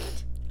finish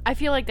it. I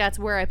feel like that's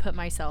where I put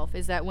myself,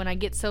 is that when I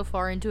get so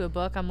far into a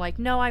book, I'm like,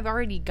 no, I've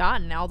already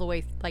gotten all the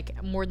way,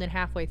 like, more than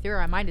halfway through.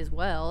 I might as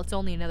well. It's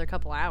only another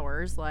couple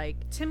hours.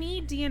 Like, to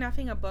me,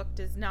 DNFing a book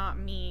does not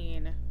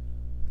mean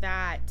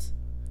that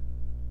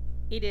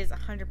it is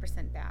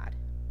 100% bad.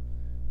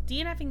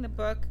 DNFing the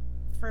book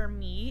for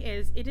me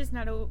it is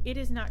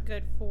not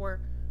good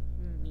for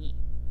me.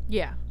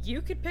 Yeah.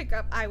 You could pick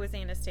up I Was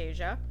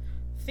Anastasia,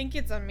 think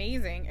it's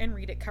amazing, and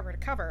read it cover to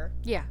cover.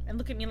 Yeah. And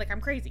look at me like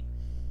I'm crazy.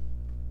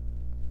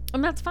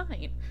 And that's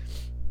fine.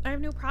 I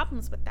have no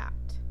problems with that.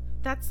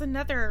 That's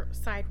another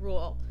side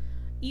rule.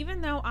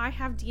 Even though I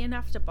have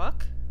DNF'd a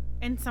book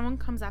and someone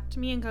comes up to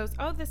me and goes,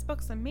 oh, this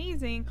book's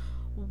amazing,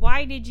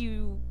 why did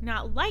you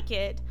not like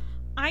it?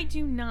 I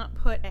do not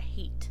put a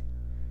hate.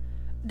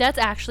 That's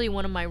actually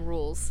one of my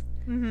rules.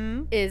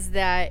 Mm-hmm. Is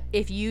that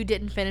if you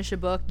didn't finish a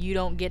book, you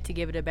don't get to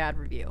give it a bad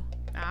review.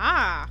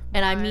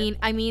 And I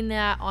mean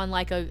that on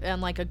like a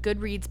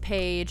Goodreads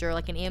page or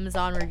like an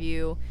Amazon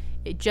review.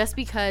 Just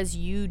because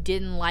you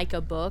didn't like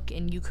a book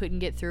and you couldn't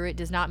get through it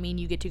does not mean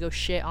you get to go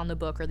shit on the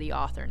book or the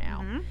author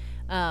now.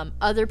 Mm-hmm.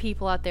 Other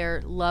people out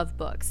there love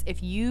books.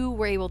 If you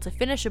were able to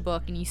finish a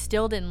book and you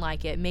still didn't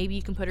like it, maybe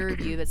you can put a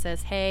review that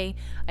says, hey,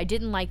 I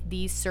didn't like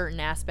these certain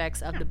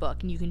aspects of the book.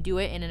 And you can do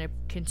it in a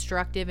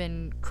constructive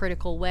and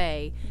critical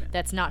way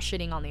that's not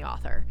shitting on the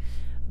author.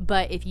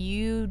 But if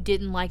you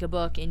didn't like a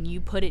book and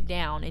you put it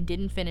down and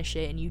didn't finish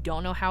it and you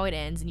don't know how it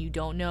ends and you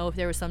don't know if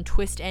there was some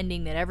twist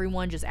ending that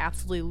everyone just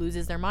absolutely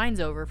loses their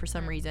minds over for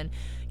some reason,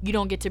 you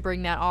don't get to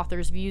bring that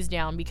author's views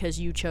down because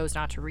you chose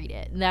not to read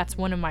it. And that's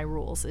one of my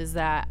rules, is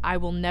that I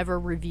will never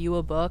review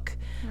a book,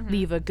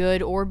 leave a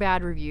good or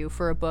bad review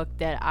for a book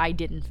that I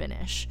didn't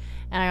finish.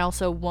 And I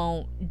also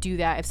won't do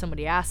that if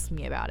somebody asks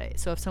me about it.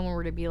 So if someone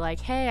were to be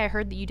like, hey, I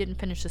heard that you didn't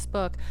finish this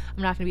book,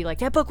 I'm not going to be like,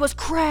 that book was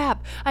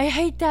crap. I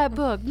hate that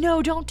book.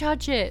 No, don't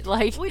touch it.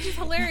 Like, which is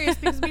hilarious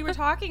because we were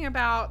talking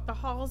about the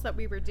hauls that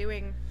we were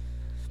doing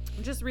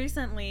just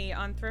recently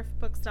on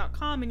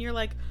thriftbooks.com, and you're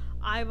like,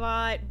 I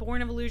bought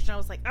Born of Illusion. I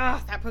was like,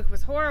 oh, that book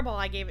was horrible.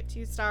 I gave it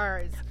 2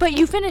 stars. But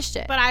you finished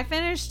it. But I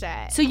finished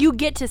it. So you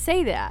get to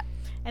say that.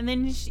 And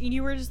then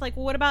you were just like,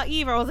 well, what about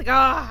Eve? I was like,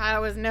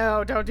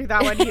 oh, don't do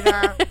that one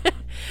either.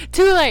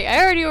 Too late.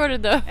 I already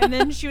ordered them. And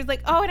then she was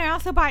like, oh, and I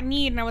also bought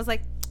Need. And I was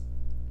like,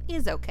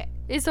 it's okay.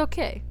 It's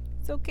okay.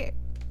 It's okay.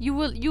 You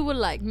will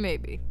like,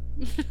 maybe.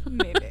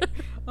 Maybe.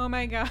 Oh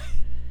my God.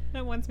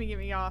 That wants me to get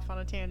me off on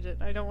a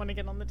tangent. I don't want to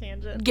get on the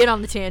tangent. Get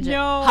on the tangent.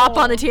 No. Hop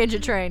on the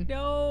tangent train.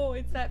 No,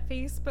 it's that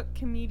Facebook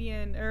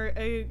comedian,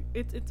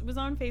 it was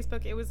on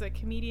Facebook. It was a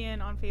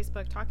comedian on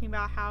Facebook talking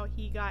about how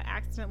he got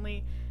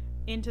accidentally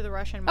into the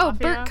Russian mafia.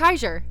 Oh, Bert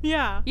Kaiser.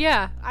 Yeah.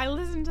 Yeah. I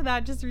listened to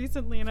that just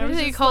recently, and What I was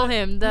do they just call like,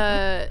 him?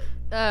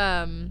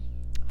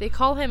 They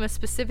call him a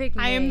specific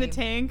name. I Am the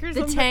Tank or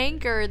the something?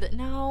 Tank or the...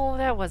 No,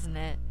 that wasn't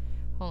it.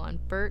 Hold on.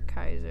 Bert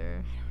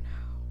Kaiser. I don't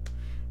know.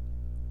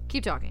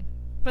 Keep talking.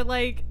 But,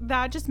 like,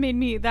 that just made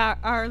me, that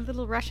our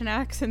little Russian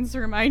accents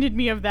reminded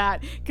me of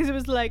that. Because it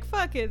was like,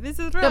 fuck it, this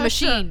is Russia.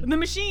 Machine. The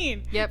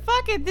machine. Yep.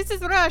 Fuck it, this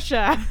is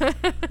Russia.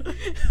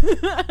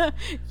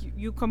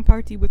 you come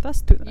party with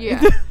us tonight.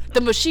 Yeah. The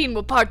machine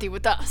will party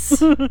with us.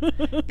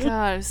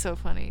 God, it's so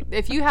funny.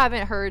 If you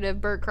haven't heard of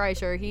Bert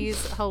Kreischer,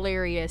 he's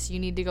hilarious. You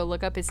need to go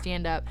look up his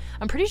stand-up.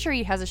 I'm pretty sure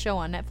he has a show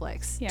on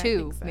Netflix, Yeah, I too,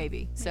 think so.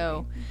 maybe.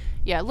 So,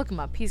 yeah, look him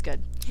up. He's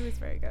good. He was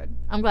very good.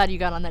 I'm glad you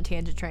got on that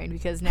tangent train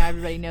because now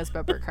everybody knows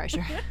about Bert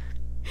Kreischer.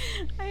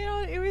 I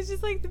don't, it was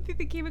just like the thing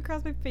that came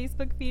across my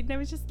Facebook feed, and I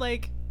was just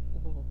like,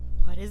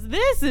 what is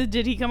this?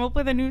 Did he come up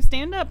with a new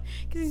stand-up?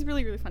 Because he's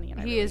really, really funny.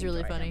 And I He is really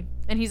enjoy funny. him.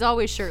 And he's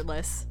always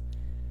shirtless.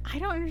 I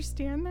don't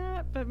understand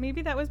that, but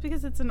maybe that was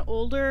because it's an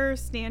older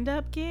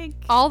stand-up gig.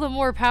 All the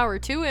more power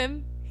to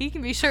him. He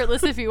can be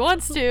shirtless if he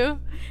wants to.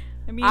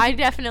 I mean, I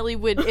definitely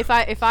would. If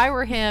I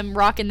were him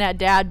rocking that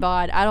dad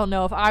bod, I don't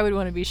know if I would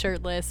want to be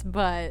shirtless,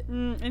 but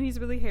and he's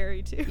really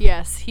hairy too.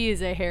 yes, he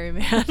is a hairy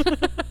man.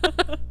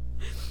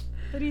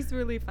 But he's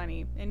really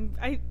funny, and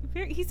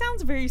he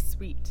sounds very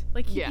sweet.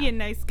 Like he'd be Yeah. a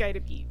nice guy to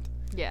meet.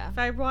 Yeah. If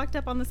I walked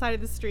up on the side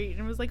of the street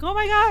and was like, "Oh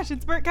my gosh,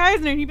 it's Bert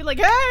Keisner," and he'd be like,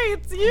 "Hey,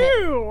 it's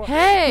you."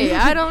 Hey,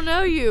 I don't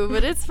know you,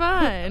 but it's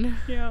fine.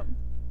 Yeah.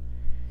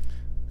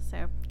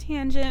 So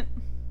tangent.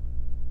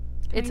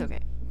 It's okay.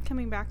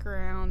 Coming back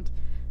around.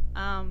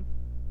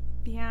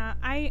 Yeah,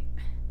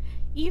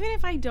 even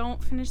if I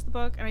don't finish the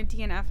book and I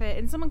DNF it,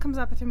 and someone comes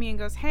up to me and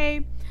goes,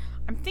 "Hey,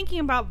 I'm thinking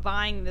about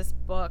buying this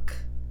book.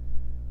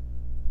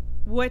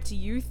 What do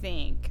you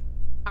think?"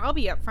 I'll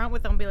be upfront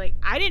with them and be like,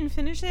 "I didn't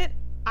finish it.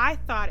 I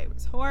thought it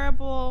was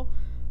horrible.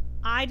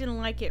 I didn't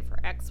like it for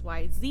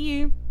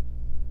XYZ.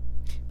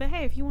 But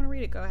hey, if you want to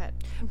read it, go ahead."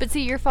 But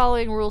see, you're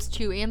following rules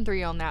 2 and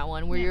 3 on that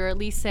one, where Yeah. you're at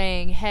least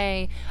saying,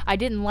 hey, I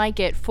didn't like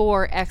it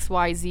for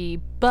XYZ,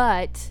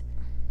 but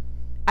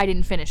I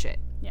didn't finish it.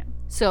 Yeah.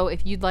 So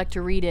if you'd like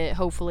to read it,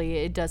 hopefully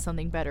it does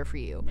something better for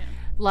you. Yeah.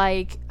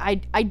 Like, I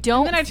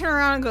don't... And then I turn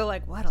around and go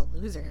like, "What a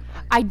loser."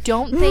 I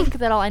don't think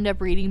that I'll end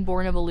up reading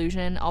Born of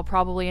Illusion. I'll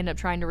probably end up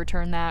trying to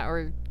return that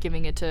or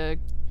giving it to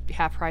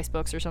Half Price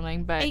Books or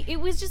something. But It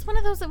was just one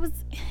of those that was...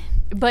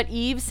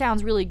 Eve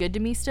sounds really good to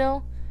me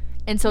still.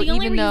 And so the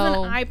only even reason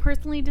though... I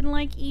personally didn't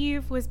like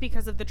Eve was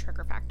because of the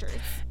trigger factors.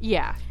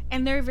 Yeah.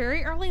 And they're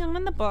very early on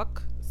in the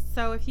book.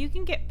 So if you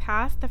can get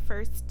past the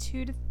first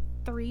 2 to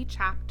 3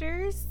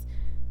 chapters,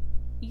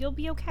 you'll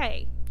be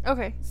okay.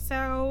 Okay.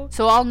 So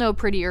So I'll know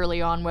pretty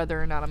early on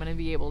whether or not I'm going to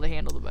be able to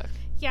handle the book.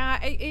 yeah,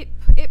 it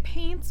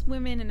paints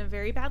women in a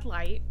very bad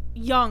light.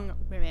 Young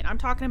women. I'm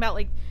talking about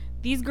like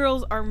these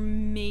girls are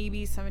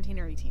maybe 17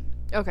 or 18.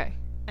 Okay.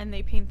 And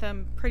they paint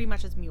them pretty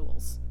much as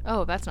mules.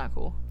 Oh, that's not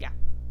cool.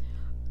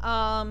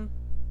 And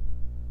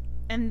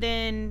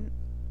then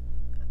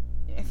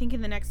I think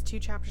in the next 2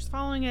 chapters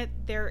following it,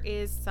 there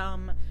is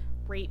some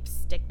rape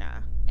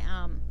stigma,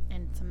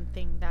 and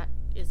something that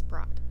is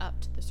brought up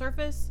to the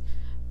surface.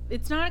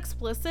 It's not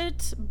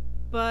explicit,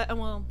 but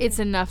It's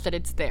enough that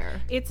it's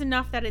there. it's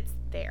enough that it's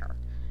there.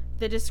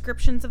 The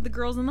descriptions of the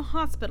girls in the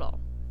hospital,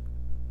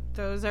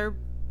 those are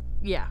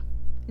Yeah.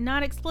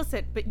 not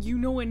explicit, but you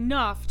know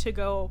enough to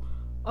go,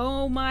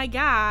 "Oh my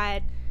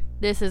God,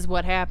 This is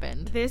what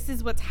happened. this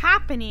is what's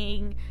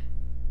happening.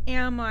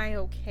 Am I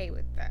okay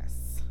with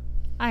this?"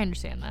 I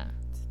understand that.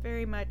 It's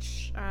very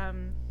much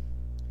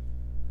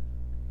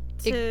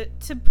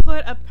to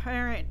put a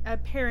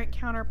parent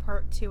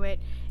counterpart to it.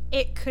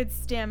 It could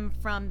stem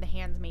from The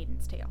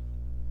Handmaid's Tale.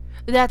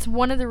 That's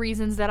one of the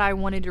reasons that I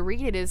wanted to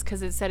read it, is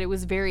because it said it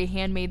was very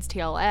Handmaid's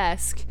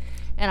Tale-esque.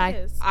 And It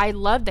is. I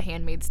loved The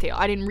Handmaid's Tale.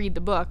 I didn't read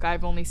the book.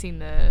 I've only seen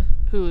the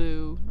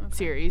Hulu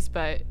series,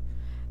 but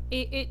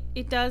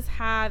It does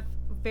have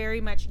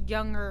very much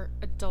younger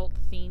adult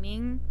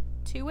theming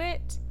to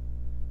it.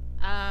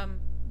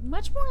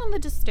 Much more on the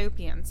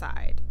dystopian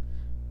side.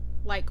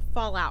 Like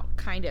Fallout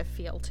kind of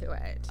feel to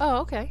it. oh,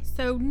 okay.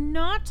 So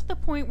not to the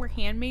point where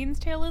Handmaid's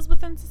Tale is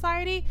within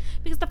society,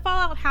 because the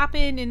fallout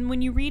happened, and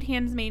when you read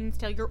Handmaid's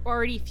Tale, you're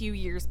already a few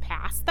years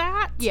past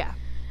that. Yeah.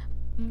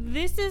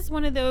 This is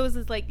one of those,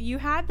 is like you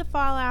had the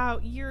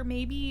fallout, you're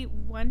maybe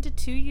 1 to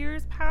 2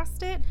 years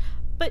past it,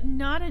 but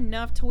not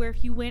enough to where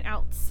if you went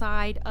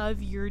outside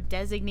of your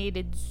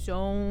designated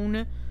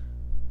zone,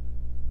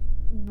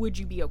 would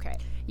you be okay?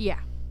 Yeah.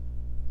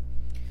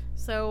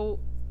 So,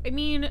 I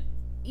mean,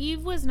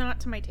 Eve was not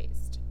to my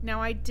taste.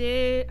 Now I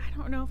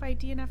don't know if I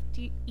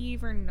DNF'd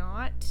Eve or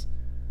not.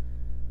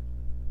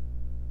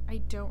 I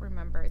don't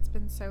remember. It's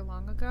been so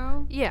long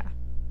ago. Yeah.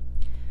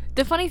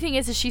 The funny thing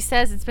is she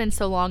says it's been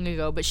so long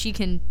ago, but she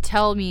can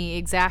tell me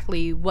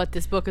exactly what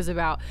this book is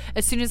about.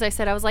 As soon as I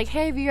said, I was like,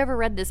 hey, have you ever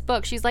read this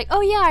book? She's like,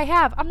 oh, yeah, I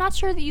have. I'm not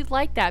sure that you'd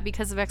like that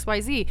because of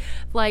XYZ.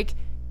 Like,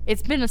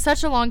 it's been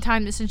such a long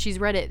time since she's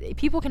read it.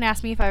 People can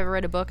ask me if I ever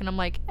read a book, and I'm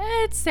like,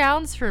 it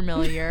sounds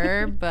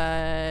familiar,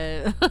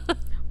 but...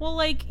 Well,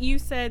 like you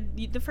said,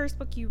 the first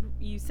book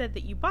you said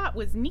that you bought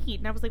was Need.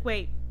 And I was like,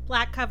 wait,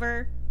 black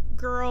cover,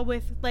 girl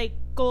with, like,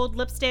 gold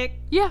lipstick?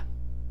 Yeah.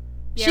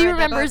 She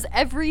remembers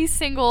every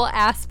single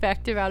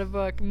aspect about a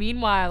book.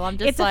 Meanwhile, I'm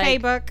just it's a Fae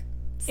book.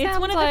 It's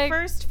one of the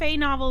first Fae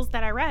novels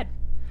that I read.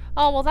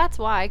 Oh, well, that's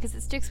why, because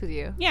it sticks with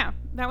you. Yeah,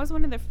 that was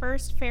one of the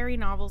first fairy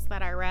novels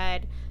that I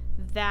read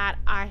that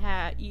I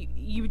had.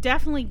 You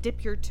definitely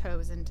dip your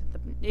toes into the...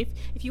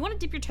 If you want to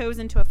dip your toes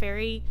into a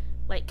fairy,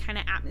 like, kind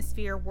of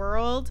atmosphere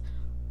world,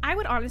 I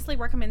would honestly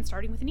recommend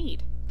starting with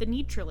Need. The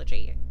Need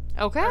trilogy.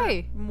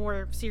 Okay.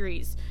 More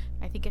series.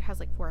 I think it has,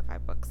 like, 4 or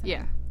 5 books in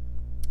it.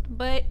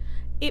 But...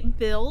 it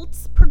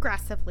builds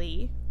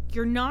progressively.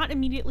 You're not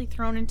immediately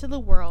thrown into the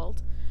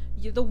world.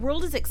 The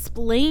world is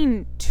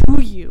explained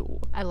to you.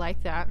 I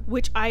like that.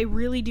 Which I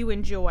really do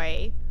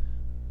enjoy.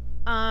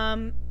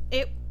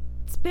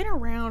 It's been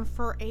around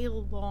for a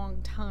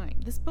long time.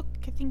 This book,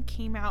 I think,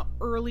 came out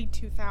early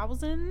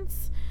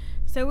 2000s.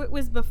 So it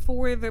was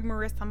before the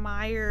Marissa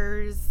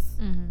Myers,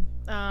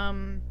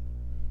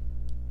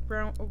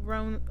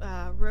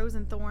 Rose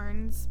and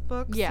Thorns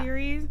book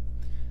series.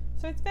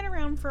 So it's been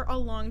around for a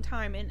long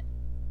time. And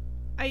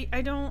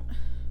I don't...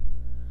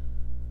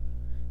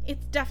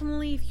 It's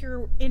definitely, if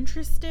you're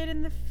interested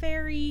in the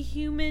fairy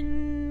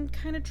human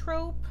kind of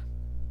trope,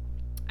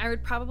 I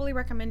would probably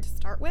recommend to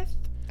start with.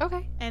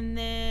 Okay. And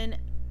then,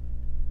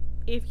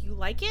 if you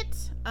like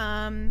it,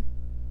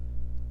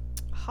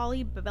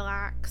 Holly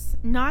Black's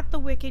Not the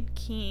Wicked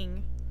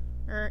King,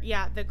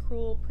 The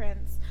Cruel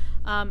Prince.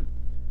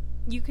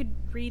 You could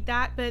read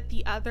that, but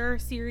the other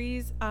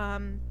series,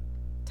 Tithe,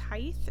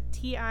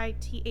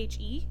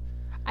 Tithe.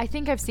 I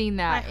think I've seen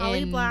that. By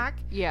Holly Black.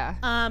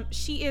 Yeah.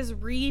 She is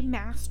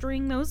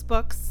remastering those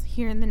books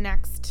here in the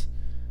next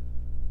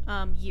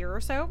year or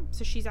so.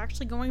 So she's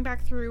actually going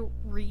back through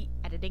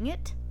re-editing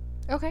it.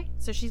 Okay.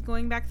 So she's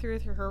going back through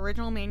her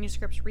original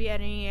manuscripts,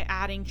 re-editing it,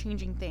 adding,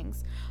 changing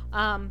things.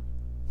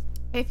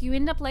 If you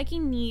end up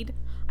liking Need,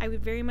 I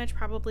would very much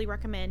probably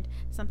recommend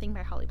something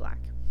by Holly Black.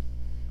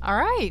 All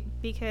right.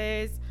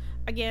 Because,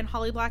 again,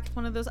 Holly Black is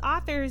one of those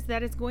authors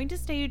that is going to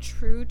stay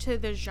true to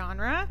the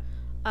genre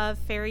of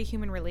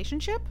fairy-human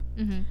relationship.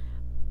 Mm-hmm.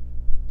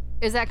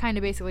 Is that kind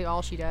of basically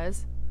all she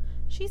does?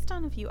 She's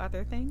done a few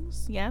other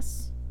things,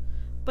 yes.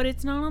 But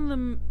it's not on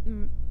the,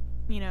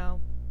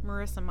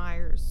 Marissa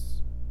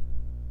Myers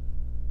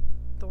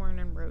Thorn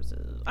and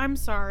Roses. I'm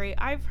sorry.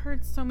 I've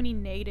heard so many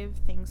negative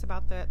things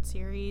about that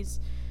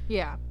series.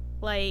 Yeah.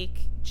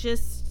 Like,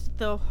 just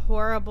the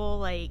horrible,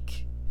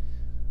 like,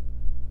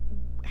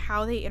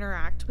 how they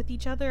interact with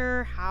each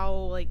other, how,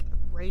 like,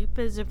 rape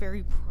is a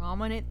very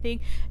prominent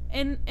thing,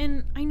 and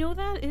I know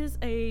that is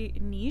a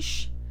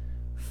niche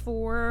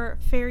for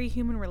fairy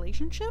human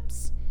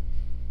relationships,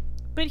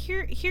 but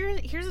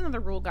here's another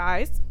rule,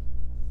 guys.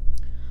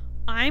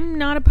 I'm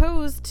not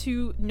opposed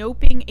to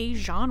noping a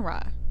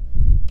genre.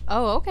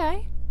 Oh,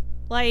 okay.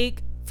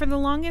 Like, for the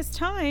longest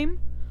time,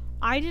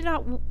 I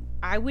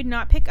would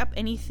not pick up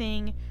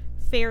anything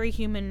fairy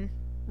human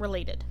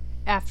related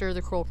after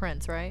The Cruel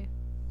Prince, right?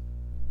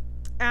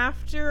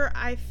 After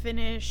I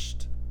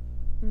finished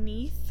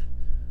Neath,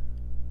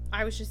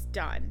 I was just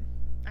done.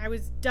 I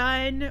was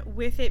done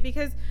with it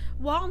because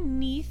while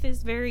Neath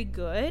is very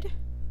good,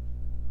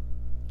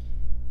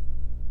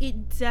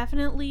 it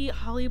definitely,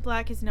 Holly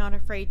Black is not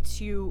afraid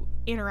to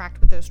interact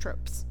with those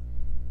tropes.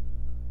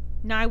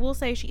 Now, I will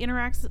say she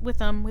interacts with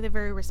them with a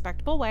very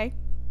respectable way,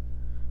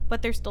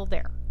 but they're still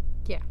there.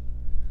 Yeah.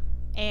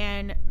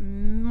 And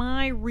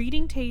my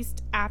reading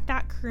taste at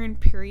that current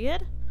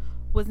period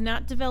was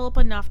not developed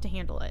enough to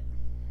handle it.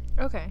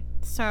 Okay.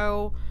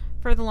 So,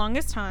 for the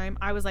longest time,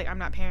 I was like, I'm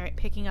not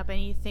picking up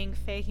anything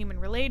Fae human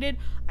related.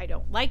 I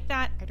don't like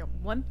that. I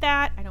don't want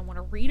that. I don't want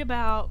to read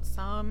about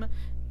some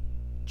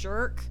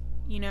jerk,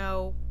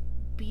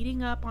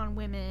 beating up on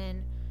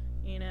women,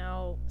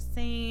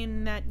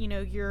 saying that,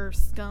 you're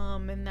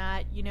scum and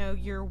that,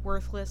 you're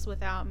worthless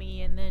without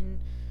me, and then,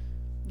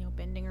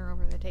 bending her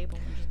over the table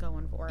and just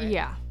going for it.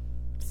 Yeah.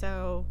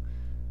 So,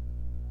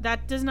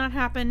 that does not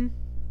happen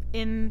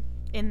in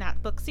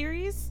that book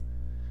series.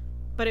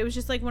 But it was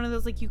just like one of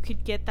those, like, you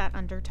could get that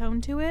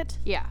undertone to it.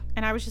 Yeah.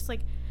 And I was just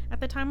like, at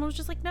the time I was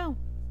just like, no,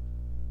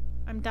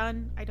 I'm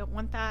done. I don't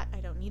want that.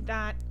 I don't need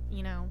that.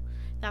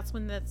 That's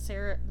when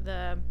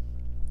the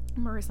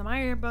Marissa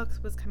Meyer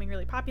books was coming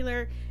really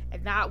popular.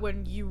 And that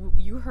when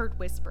you heard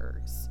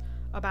whispers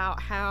about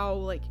how,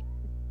 like,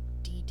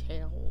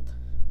 detailed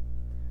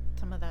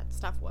some of that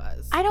stuff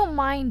was. I don't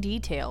mind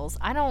details.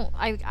 I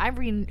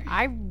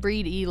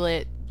read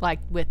E-Lit, like,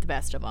 with the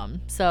best of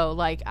them. So,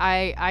 like,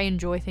 I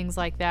enjoy things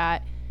like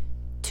that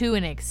to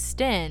an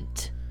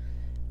extent.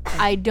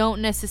 I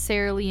don't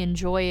necessarily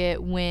enjoy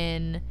it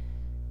when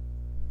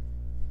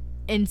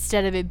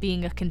instead of it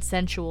being a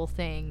consensual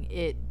thing,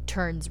 it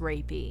turns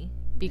rapey,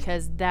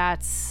 because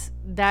that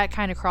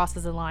kind of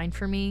crosses a line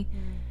for me.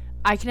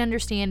 I can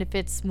understand if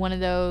it's one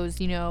of those,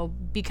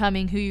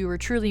 becoming who you were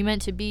truly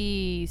meant to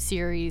be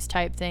series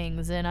type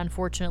things, and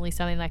unfortunately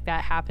something like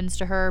that happens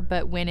to her.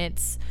 But when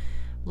it's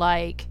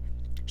like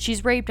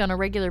she's raped on a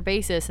regular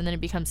basis and then it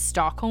becomes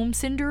Stockholm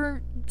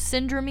syndrome,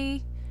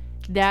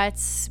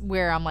 that's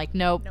where I'm like,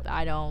 nope.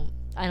 I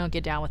don't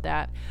get down with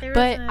that.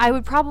 But I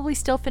would probably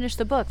still finish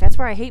the book. That's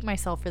where I hate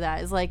myself for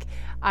that. Is like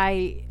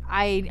I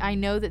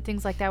know that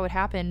things like that would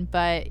happen,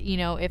 but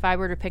if I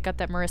were to pick up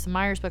that Marissa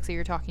Myers book that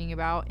you're talking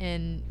about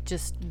and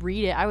just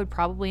read it, I would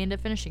probably end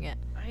up finishing it.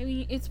 I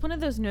mean, it's one of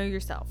those know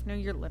yourself, know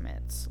your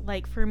limits.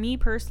 Like for me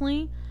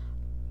personally,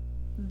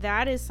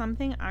 that is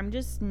something I'm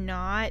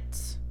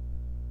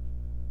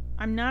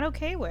not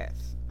okay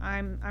with.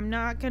 I'm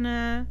not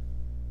gonna.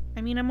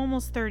 I mean, I'm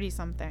almost 30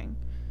 something.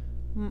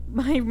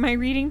 My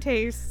reading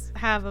tastes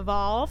have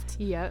evolved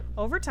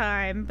over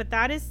time, but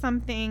that is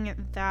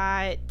something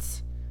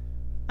that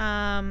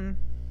I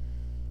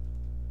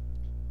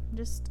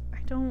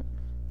don't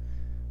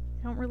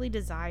really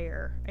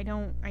desire. I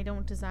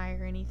don't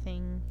desire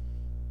anything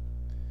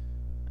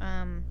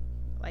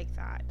like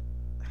that.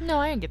 No,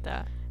 I get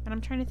that. And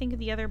I'm trying to think of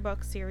the other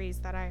book series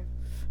that I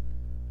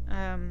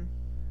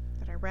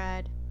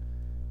read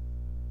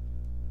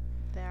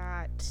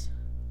that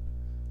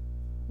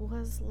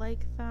was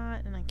like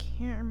that, and I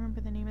can't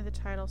remember the name of the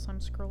title, so I'm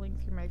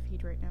scrolling through my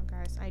feed right now,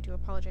 guys. I do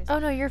apologize. Oh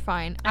no, you're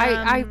fine.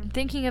 I'm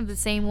thinking of the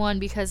same one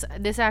because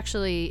this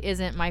actually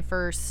isn't my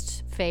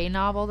first Fae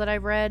novel that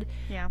I've read.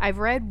 Yeah. I've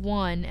read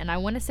one, and I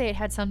want to say it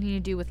had something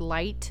to do with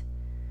light,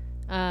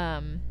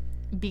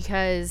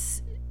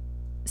 because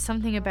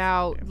something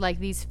about like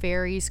these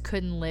fairies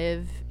couldn't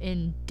live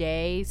in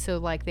day, so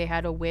like they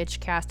had a witch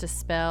cast a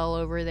spell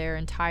over their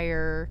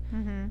entire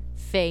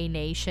Fae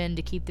nation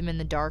to keep them in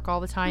the dark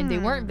all the time. They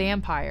weren't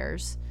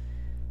vampires,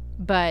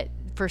 but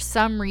for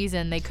some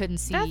reason they couldn't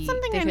see. That's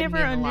something I never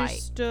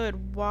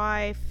understood,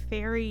 why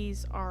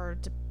fairies are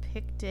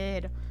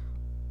depicted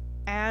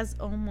as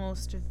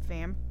almost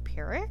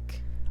vampiric.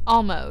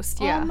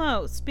 Almost, yeah.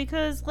 Almost,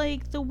 because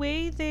like the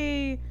way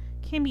they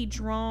can be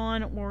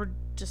drawn or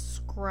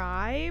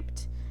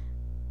described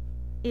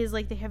is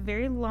like they have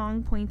very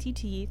long pointy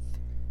teeth,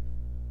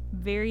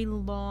 very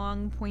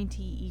long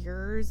pointy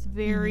ears,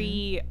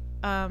 very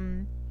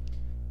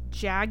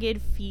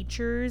jagged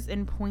features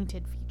and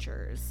pointed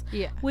features.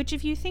 Yeah. Which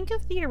if you think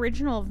of the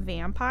original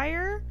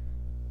vampire,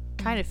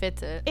 kind of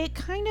fits it. It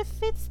kind of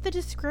fits the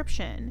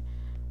description.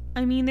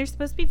 I mean, they're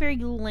supposed to be very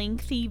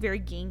lengthy, very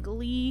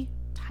gangly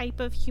type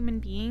of human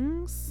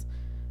beings.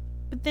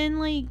 But then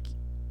like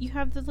you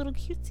have the little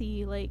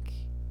cutesy like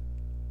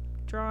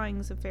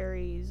drawings of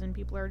fairies, and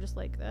people are just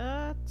like,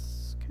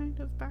 that's kind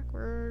of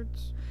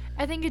backwards.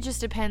 I think it just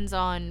depends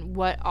on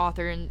what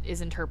author is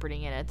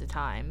interpreting it at the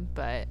time,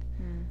 but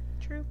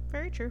True,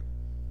 very true.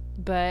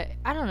 But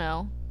I don't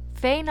know.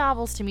 Fae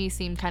novels to me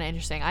seem kind of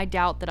interesting. I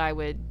doubt that I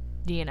would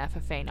DNF a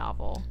Fae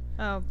novel.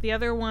 Oh, the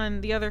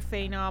other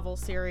Fae novel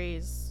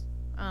series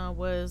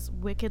was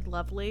Wicked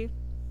Lovely.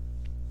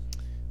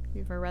 Have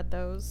you ever read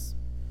those?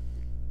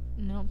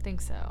 I don't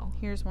think so.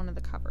 Here's one of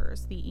the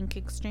covers. The Ink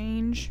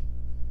Exchange.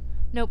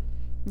 Nope.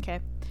 Okay.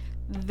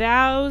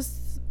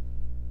 Those.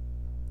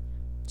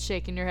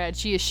 Shaking your head.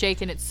 She is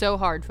shaking it so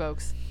hard,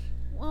 folks.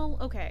 Well,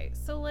 okay.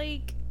 So,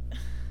 like,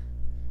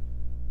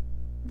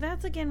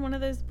 that's again one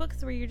of those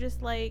books where you're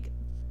just like,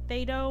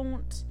 they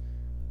don't.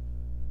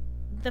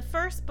 The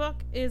first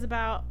book is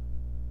about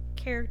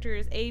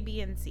characters A,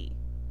 B, and C.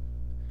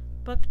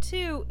 Book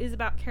 2 is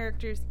about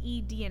characters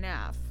E, D, and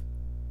F.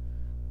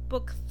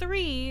 Book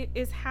 3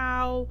 is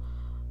how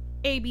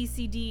A, B,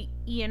 C, D,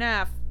 E, and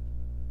F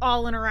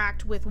all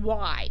interact with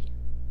Y.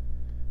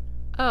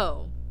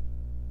 Oh.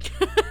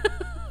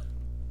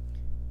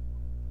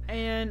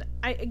 And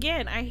I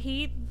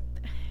hate,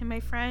 and my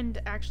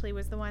friend actually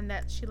was the one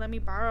that she let me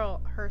borrow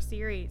her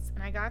series,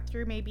 and I got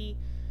through maybe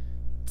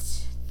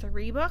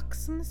 3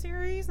 books in the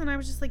series, and I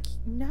was just like,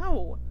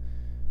 no,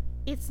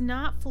 it's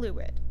not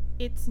fluid.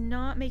 It's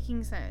not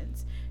making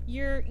sense.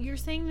 You're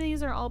saying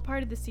these are all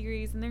part of the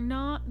series, and they're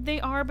not. They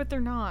are, but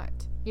they're not.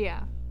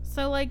 Yeah.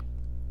 So, like,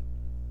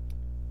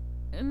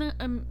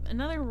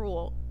 another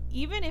rule,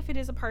 even if it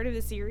is a part of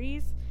the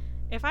series,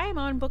 if I am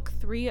on book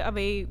 3 of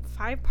a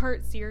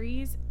 5-part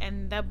series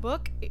and that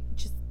book it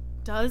just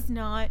does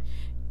not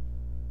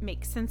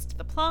make sense to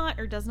the plot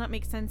or does not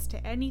make sense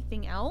to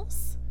anything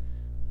else,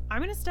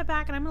 I'm going to step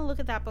back and I'm going to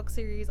look at that book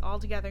series all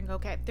together and go,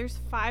 okay, there's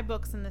 5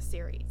 books in the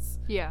series.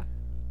 Yeah.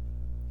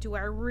 Do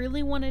I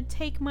really want to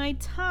take my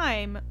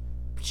time,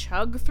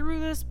 chug through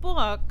this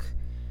book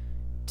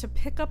to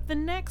pick up the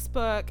next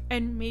book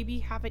and maybe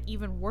have it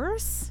even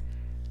worse?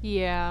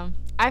 Yeah.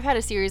 I've had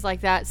a series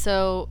like that.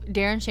 So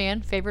Darren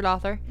Shan, favorite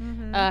author,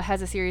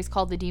 has a series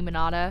called The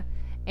Demonata.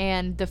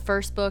 And the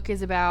first book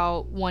is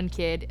about one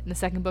kid, and the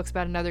second book's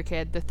about another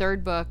kid. The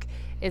third book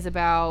is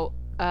about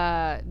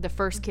the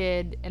first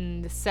kid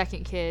and the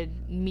second kid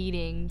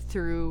meeting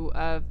through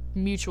a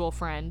mutual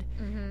friend.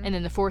 Mm-hmm. And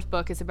then the fourth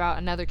book is about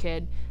another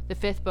kid. The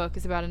fifth book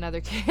is about another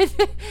kid.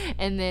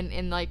 And then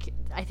in like,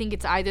 I think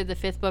it's either the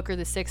fifth book or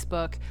the sixth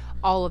book,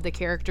 all of the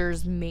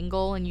characters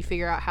mingle and you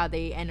figure out how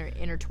they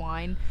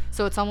intertwine.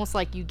 So it's almost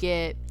like you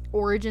get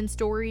origin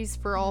stories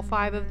for all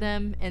 5 of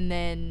them. And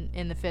then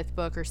in the fifth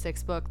book or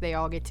sixth book, they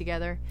all get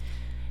together.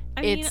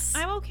 I mean,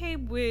 I'm okay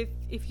with,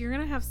 if you're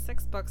going to have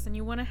 6 books and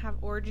you want to have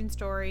origin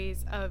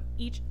stories of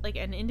each, like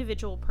an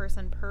individual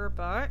person per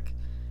book,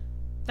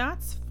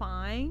 that's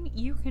fine.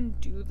 You can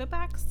do the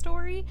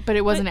backstory. But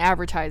it wasn't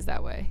advertised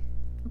that way.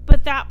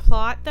 But that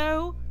plot,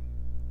 though,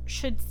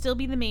 should still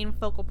be the main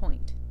focal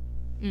point.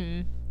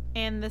 Mm.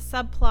 And the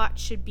subplot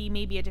should be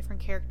maybe a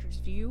different character's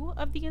view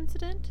of the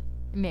incident.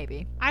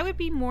 Maybe. I would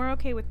be more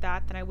okay with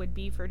that than I would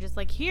be for just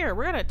like, here,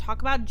 we're going to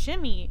talk about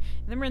Jimmy.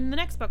 And then in the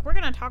next book, we're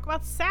going to talk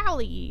about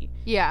Sally.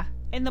 Yeah.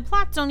 And the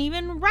plots don't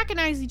even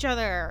recognize each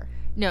other.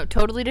 No,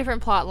 totally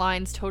different plot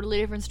lines, totally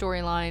different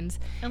storylines.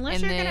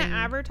 Unless you're going to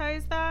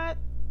advertise that.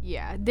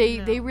 Yeah,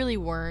 they really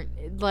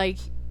weren't. Like,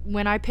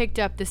 when I picked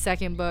up the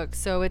second book,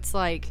 so it's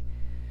like,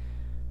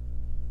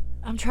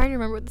 I'm trying to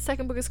remember what the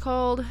second book is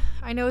called.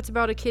 I know it's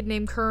about a kid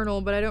named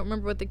Colonel, but I don't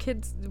remember what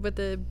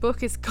the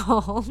book is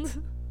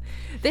called.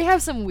 They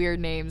have some weird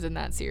names in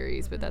that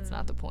series, but that's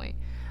not the point.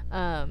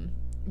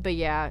 But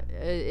yeah,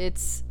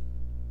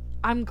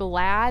 I'm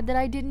glad that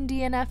I didn't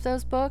DNF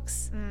those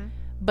books.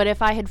 But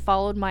if I had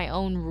followed my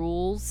own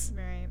rules,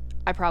 right,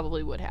 I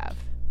probably would have.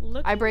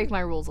 I break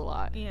my rules a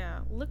lot. Yeah.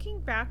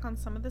 Looking back on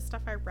some of the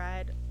stuff I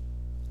read,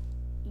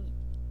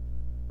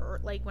 or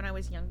like when I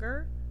was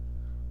younger,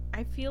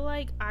 I feel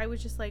like I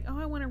was just like, oh,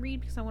 I want to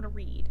read because I want to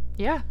read.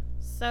 Yeah.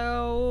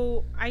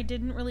 So I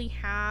didn't really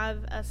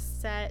have a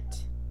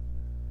set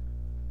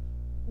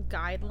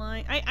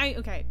guideline.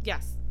 Okay,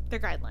 yes, they're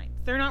guidelines.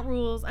 They're not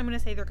rules. I'm going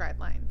to say they're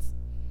guidelines.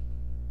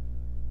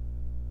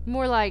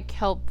 More like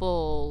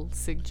helpful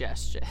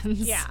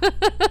suggestions. Yeah.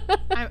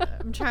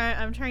 I'm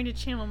trying to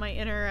channel my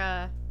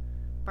inner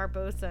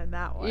Barbosa in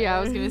that one. Yeah, I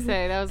was going to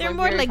say that was they're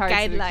more like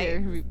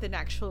guidelines than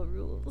actual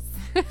rules.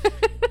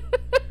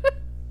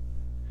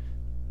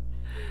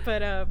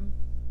 But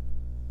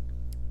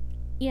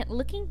yeah,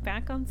 looking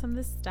back on some of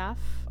this stuff,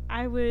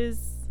 I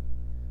was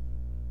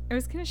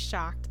kind of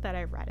shocked that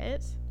I read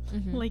it.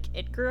 Mm-hmm. Like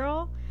It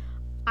Girl,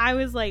 I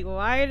was like,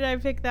 why did I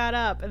pick that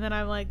up? And then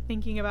I'm like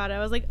thinking about it. I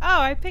was like, oh,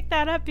 I picked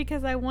that up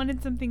because I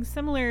wanted something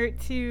similar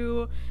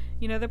to,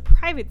 the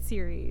Private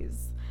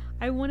series.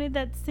 I wanted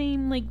that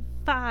same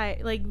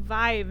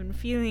vibe and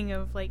feeling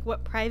of like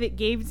what Private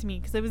gave to me,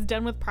 because I was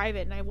done with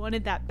Private and I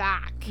wanted that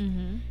back.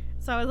 Mm-hmm.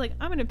 So I was like,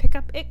 I'm gonna pick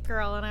up It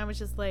Girl, and I was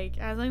just like,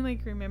 as I'm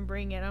like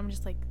remembering it, I'm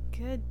just like,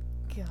 good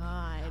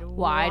God,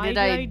 why did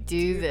I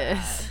do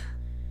this?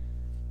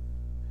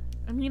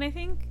 I mean, I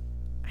think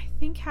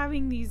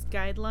having these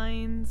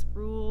guidelines,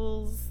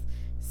 rules,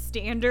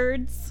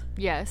 standards,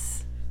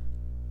 yes,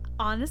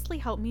 honestly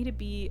helped me to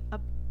be a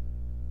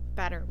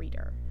better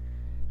reader.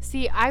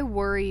 See, I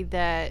worry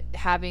that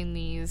having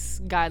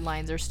these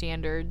guidelines or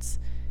standards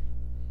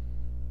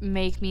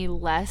make me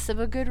less of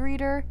a good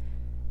reader.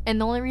 And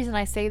the only reason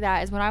I say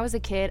that is when I was a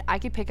kid, I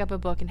could pick up a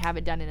book and have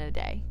it done in a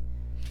day.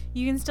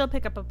 You can still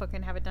pick up a book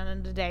and have it done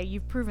in a day.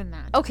 You've proven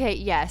that. Okay,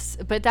 yes,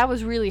 but that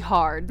was really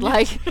hard.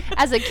 Like,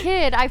 as a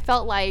kid, I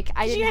felt like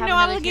I didn't have no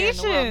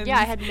obligations. Yeah,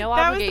 I had no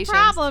obligations.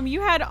 That was the problem.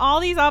 You had all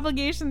these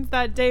obligations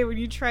that day when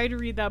you tried to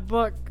read that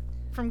book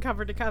from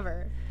cover to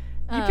cover.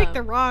 You picked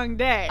the wrong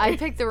day. I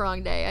picked the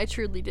wrong day. I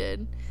truly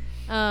did.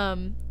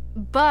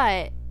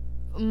 But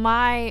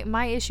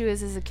my issue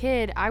is, as a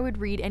kid, I would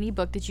read any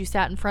book that you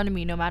sat in front of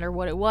me, no matter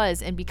what it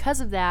was. And because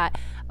of that,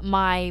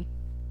 my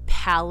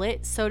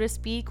palette, so to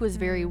speak, was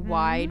very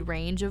wide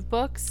range of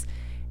books.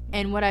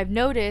 And what I've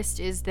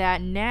noticed is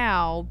that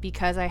now,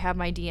 because I have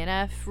my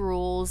DNF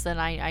rules and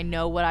I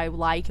know what I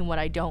like and what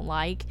I don't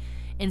like,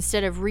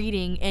 instead of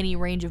reading any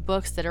range of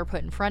books that are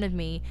put in front of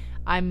me,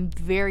 I'm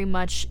very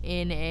much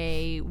in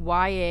a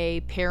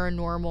YA,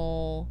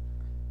 paranormal,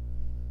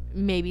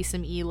 maybe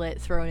some E-lit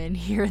thrown in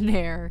here and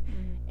there,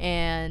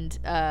 and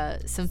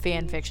some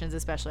fan fictions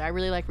especially. I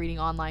really like reading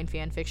online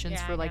fan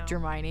fictions for like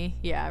Hermione.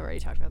 Yeah, I already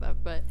talked about that,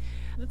 but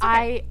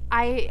okay.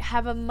 I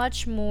have a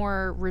much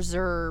more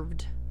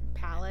reserved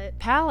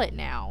palette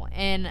now,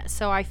 and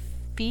so I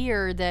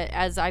fear that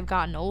as I've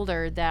gotten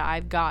older that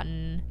I've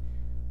gotten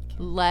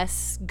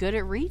less good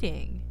at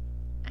reading.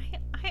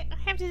 I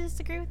have to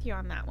disagree with you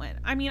on that one.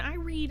 I mean, I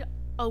read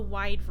a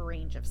wide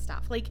range of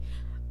stuff. Like,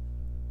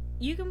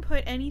 you can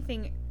put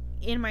anything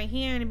in my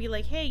hand and be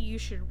like, hey, you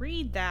should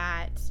read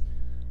that,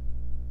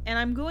 and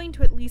I'm going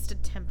to at least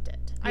attempt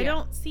it. Yeah. I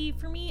don't see,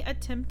 for me,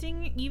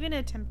 attempting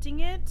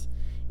it,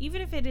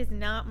 even if it is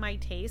not my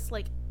taste,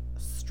 like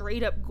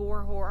straight up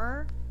gore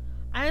horror,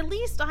 at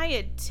least I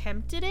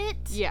attempted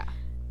it. Yeah.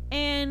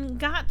 And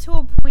got to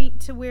a point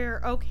to where,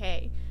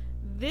 okay,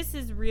 this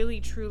is really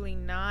truly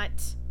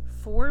not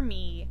for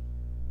me.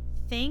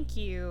 Thank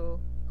you,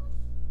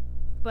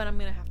 but I'm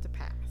gonna have to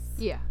pass.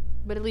 Yeah.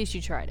 But at least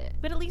you tried it.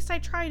 But at least I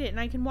tried it, and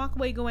I can walk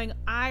away going,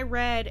 I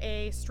read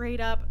a straight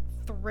up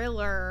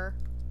thriller,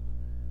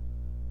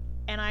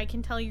 and I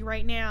can tell you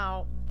right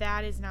now,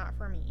 that is not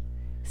for me.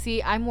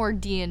 See, I'm more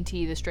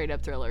D&T, the straight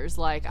up thrillers.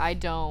 Like, I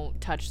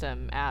don't touch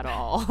them at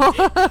all.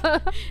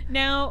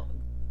 Now,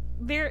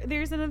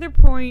 there's another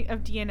point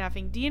of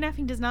DNFing.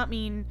 DNFing does not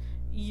mean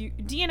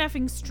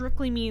DNFing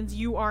strictly means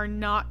you are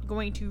not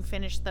going to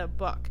finish the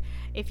book.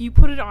 If you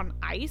put it on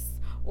ice,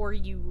 or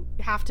you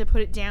have to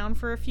put it down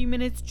for a few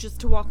minutes just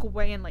to walk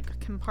away and like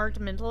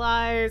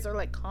compartmentalize or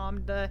like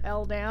calm the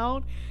hell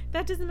down,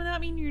 that does not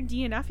mean you're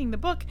DNFing the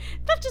book.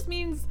 That just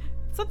means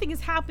something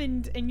has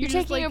happened and you're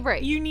just taking a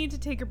break. You need to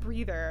take a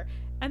breather,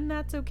 and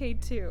that's okay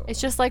too. It's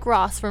just like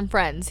Ross from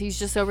Friends. He's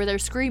just over there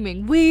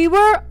screaming, "We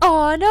were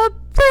on a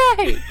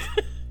break."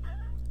 Good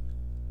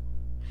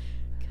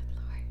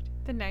Lord.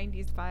 The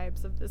 90s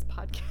vibes of this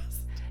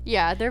podcast.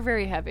 Yeah, they're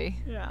very heavy.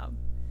 Yeah.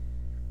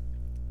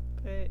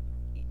 But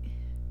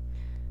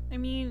I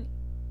mean,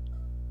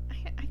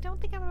 I don't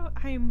think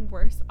I'm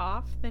worse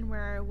off than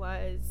where I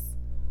was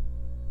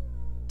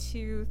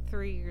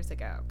 2-3 years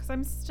ago, because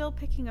I'm still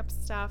picking up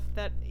stuff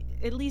that,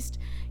 at least,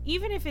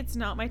 even if it's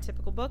not my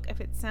typical book, if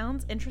it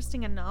sounds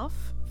interesting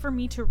enough for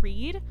me to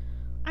read,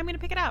 I'm gonna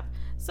pick it up.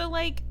 So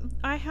like,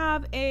 I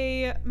have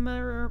a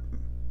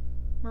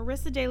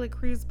Marissa De La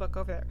Cruz book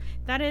over there.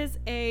 That is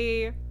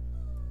a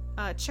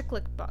chick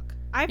lit book.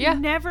 I've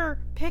never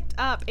picked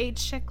up a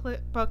chick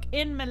lit book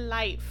in my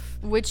life.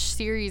 Which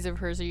series of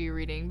hers are you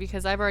reading?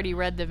 Because I've already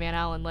read the Van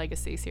Allen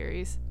Legacy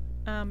series.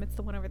 It's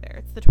the one over there.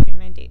 It's the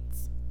 29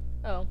 Dates.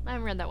 Oh, I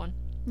haven't read that one.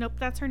 Nope,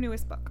 that's her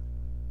newest book.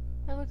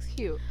 That looks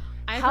cute.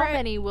 How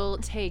many will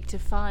it take to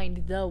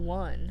find the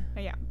one?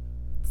 Yeah.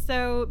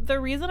 So the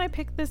reason I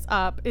picked this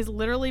up is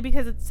literally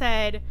because it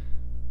said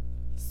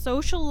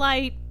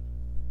socialite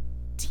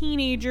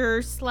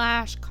teenager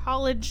 /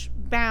 college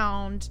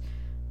bound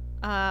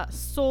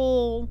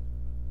Seoul,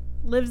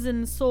 lives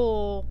in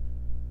Seoul,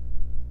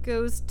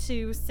 goes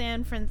to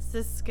San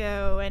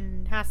Francisco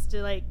and has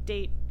to like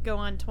go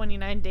on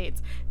 29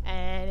 dates,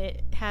 and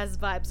it has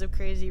vibes of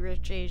Crazy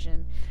Rich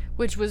Asian,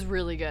 which was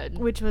really good.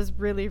 Which was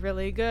really,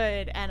 really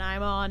good. And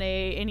I'm on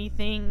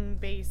anything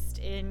based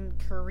in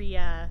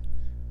Korea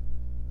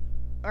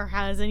or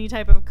has any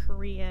type of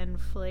Korean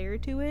flair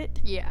to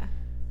it. Yeah.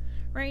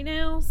 Right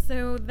now,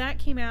 so that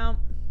came out,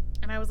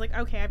 and I was like,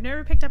 okay, I've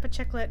never picked up a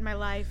chick lit in my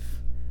life.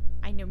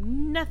 I know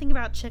nothing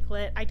about chick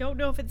lit. I don't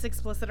know if it's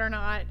explicit or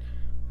not.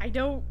 I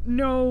don't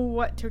know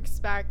what to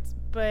expect,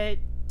 but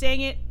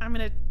dang it, I'm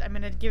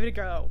gonna give it a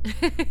go.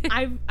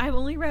 I've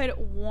only read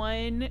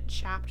one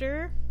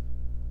chapter,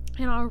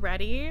 and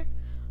already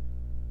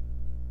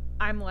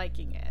I'm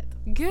liking it.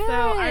 Good. So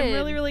I'm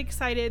really, really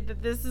excited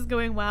that this is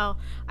going well.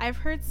 I've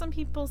heard some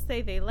people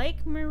say they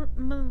like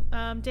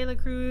De La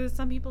Cruz.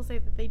 Some people say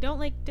that they don't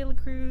like De La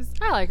Cruz.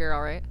 I like her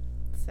all right.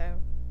 So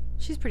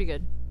she's pretty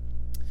good.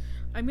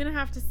 I'm gonna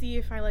have to see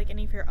if I like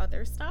any of her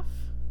other stuff.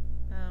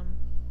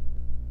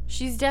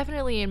 She's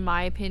definitely, in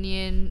my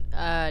opinion,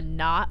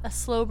 not a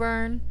slow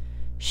burn.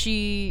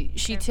 She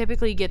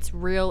typically gets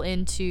real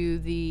into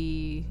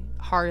the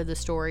heart of the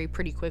story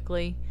pretty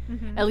quickly.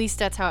 Mm-hmm. At least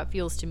that's how it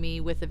feels to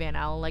me with the Van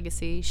Allen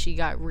Legacy. She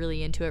got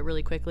really into it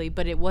really quickly,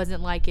 but it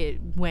wasn't like it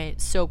went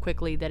so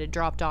quickly that it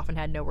dropped off and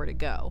had nowhere to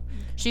go.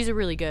 Okay. She's a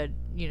really good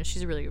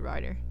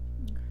writer.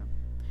 Okay.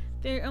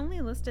 They only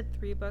listed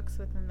 3 books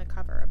within the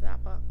cover of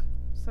that book.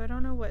 So I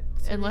don't know what.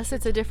 Unless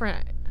it's a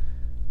different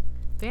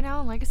Van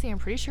Allen Legacy, I'm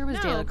pretty sure it was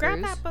De La Cruz.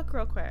 Grab that book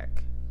real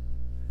quick.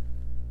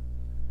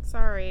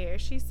 Sorry,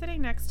 she's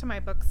sitting next to my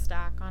book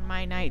stack on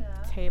my night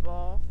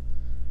table.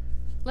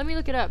 Let me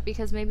look it up,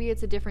 because maybe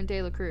it's a different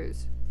De La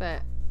Cruz.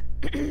 But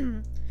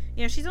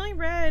yeah, she's only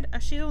read.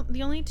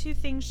 The only 2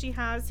 things she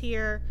has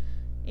here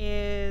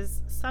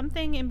is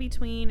Something in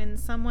Between and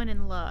Someone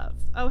in Love.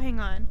 Oh, hang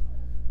on.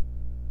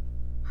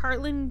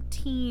 Heartland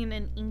Teen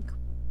and Ink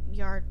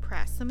Yard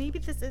Press. So maybe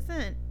this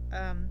isn't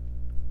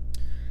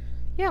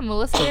yeah,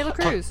 Melissa De La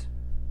Cruz.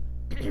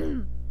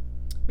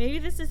 Maybe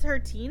this is her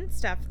teen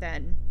stuff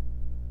then.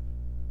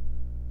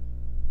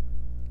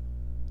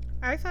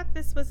 I thought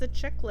this was a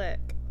chick lit.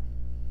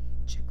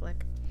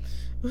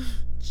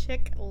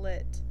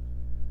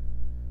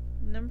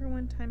 Number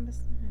 1 time.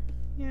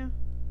 Yeah,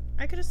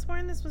 I could have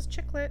sworn this was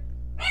chick lit.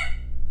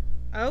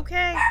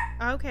 Okay,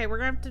 we're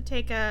gonna have to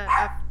take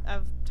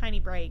a tiny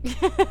break.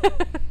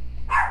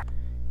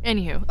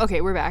 Anywho,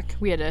 okay, we're back.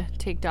 We had to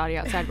take Dottie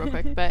outside real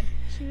quick, but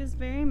she was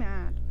very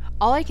mad.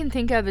 All I can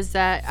think of is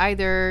that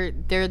either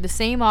they're the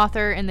same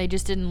author and they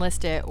just didn't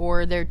list it,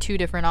 or they're 2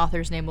 different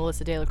authors named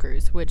Melissa De La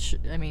Cruz, which,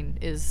 I mean,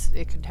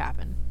 it could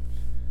happen.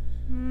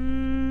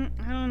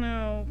 I don't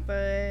know,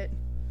 but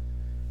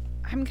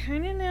I'm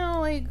kind of now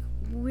like,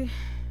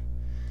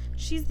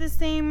 she's the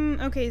same.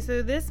 Okay,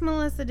 so this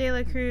Melissa De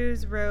La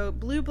Cruz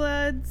wrote Blue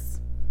Bloods.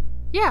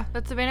 Yeah,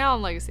 that's the Van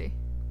Allen Legacy.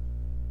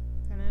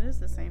 And it is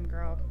the same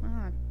girl.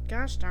 Oh,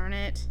 gosh darn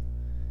it.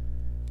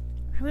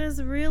 I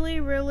was really,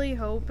 really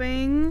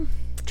hoping.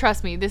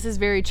 Trust me, this is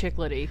very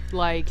chick-litty.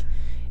 Like,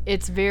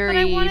 It's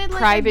very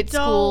private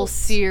school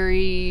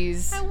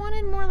series. I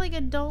wanted more like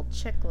adult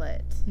chick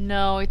lit.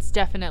 No, it's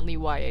definitely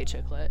YA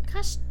chick lit.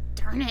 Gosh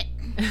darn it.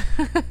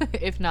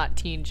 If not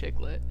teen chick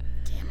lit.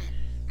 Damn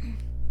it.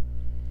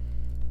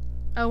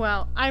 Oh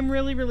well, I'm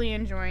really, really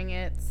enjoying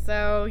it.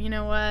 So, you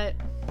know what?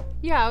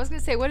 Yeah, I was going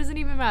to say, what does it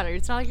even matter?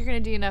 It's not like you're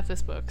going to DNF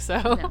this book, so.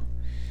 No.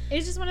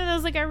 It's just one of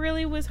those, like, I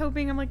really was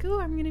hoping, I'm like, ooh,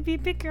 I'm going to be a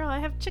big girl. I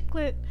have chick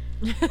lit.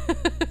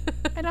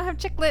 I don't have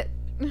chick lit.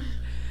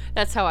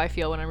 That's how I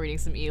feel when I'm reading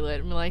some E-lit.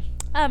 I'm like,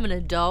 I'm an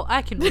adult.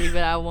 I can read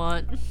what I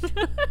want.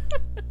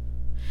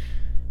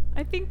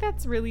 I think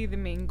that's really the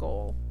main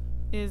goal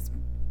is,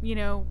 you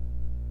know,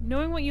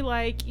 knowing what you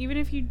like. Even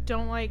if you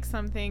don't like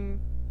something,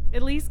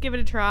 at least give it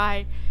a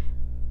try.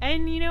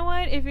 And you know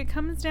what? If it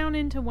comes down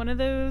into one of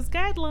those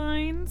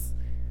guidelines,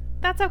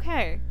 that's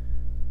okay.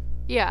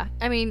 Yeah,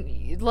 I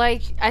mean,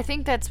 like, I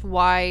think that's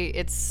why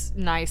it's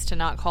nice to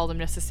not call them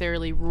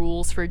necessarily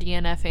rules for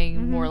DNFing,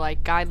 more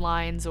like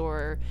guidelines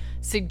or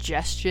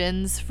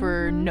suggestions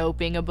for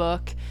noping a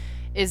book,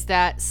 is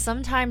that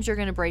sometimes you're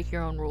going to break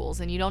your own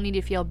rules, and you don't need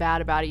to feel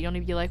bad about it. You don't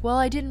need to be like, well,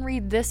 I didn't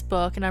read this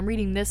book, and I'm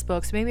reading this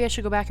book, so maybe I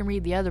should go back and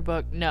read the other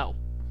book. No.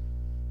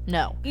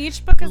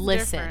 Each book is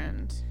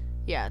different.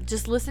 Yeah,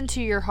 just listen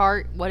to your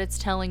heart, what it's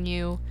telling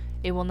you.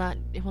 It will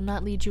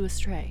not lead you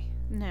astray.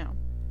 No.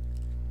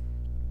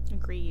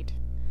 Agreed.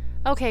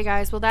 Okay,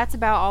 guys, well, that's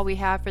about all we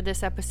have for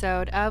this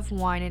episode of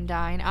Wine and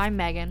Dine. I'm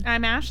Megan.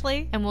 I'm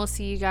Ashley. And we'll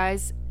see you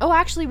guys. Oh,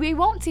 actually, we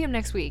won't see him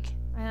next week.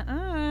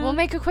 We'll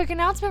make a quick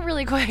announcement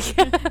really quick.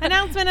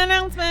 Announcement.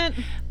 That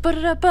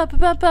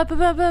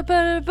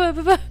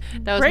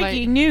was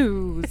breaking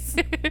news.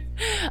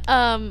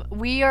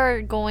 We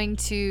are going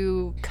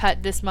to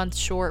cut this month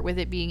short with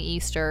it being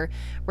Easter.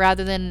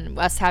 Rather than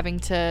us having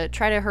to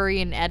try to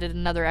hurry and edit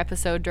another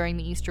episode during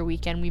the Easter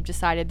weekend, we've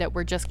decided that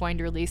we're just going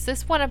to release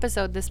this one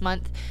episode this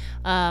month,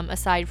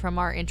 aside from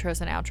our intros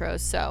and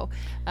outros. So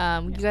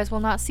you guys will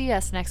not see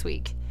us next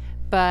week.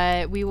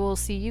 But we will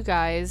see you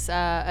guys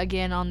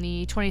again on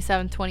the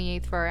 27th,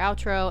 28th for our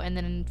outro, and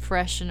then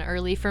fresh and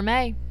early for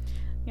May.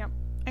 Yeah,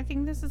 I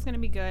think this is going to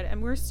be good.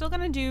 And we're still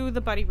going to do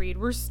the buddy read.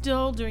 We're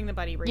still doing the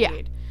buddy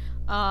read.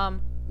 Yeah.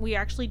 We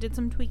actually did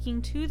some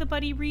tweaking to the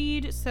buddy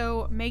read.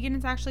 So Megan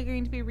is actually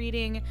going to be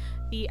reading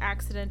The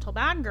Accidental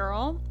Bad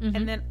Girl.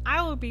 And then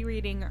I will be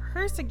reading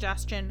her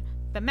suggestion,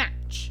 The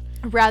Match.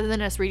 Rather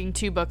than us reading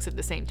two books at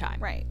the same time.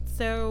 Right.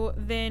 So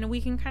then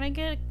we can kind of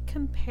get a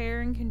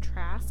compare and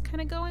contrast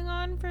kind of going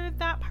on for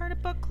that part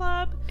of book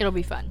club. It'll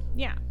be fun.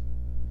 Yeah.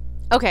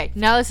 Okay,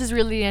 now this is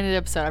really the end of the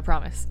episode, I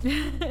promise.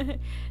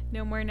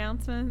 No more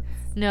announcements?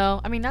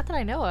 No, I mean, not that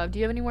I know of. Do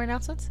you have any more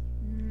announcements?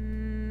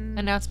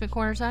 Announcement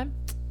corner time?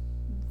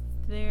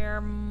 There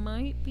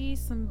might be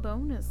some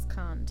bonus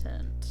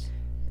content.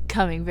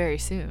 Coming very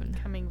soon.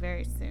 Coming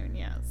very soon,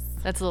 yes.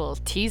 That's a little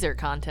teaser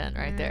content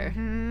right there.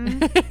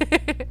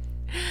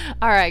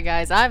 All right,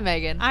 guys. I'm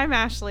Megan. I'm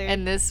Ashley.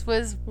 And this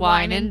was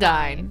Wine and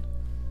Dine.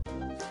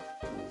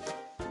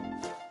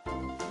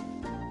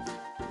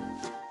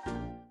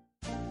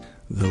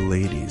 The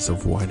ladies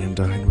of Wine and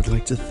Dine would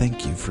like to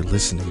thank you for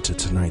listening to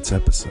tonight's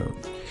episode.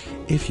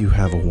 If you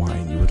have a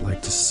wine you would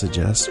like to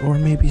suggest, or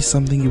maybe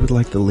something you would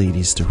like the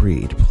ladies to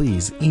read,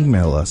 please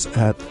email us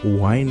at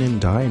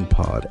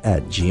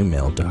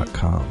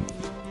wineanddinepod@gmail.com.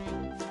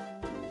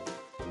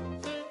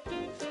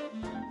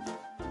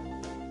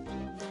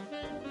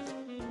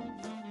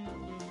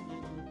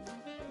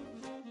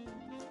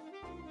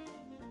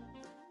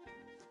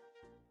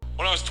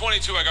 When I was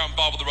 22, I got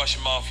involved with the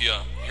Russian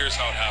mafia. Here's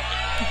how it happened.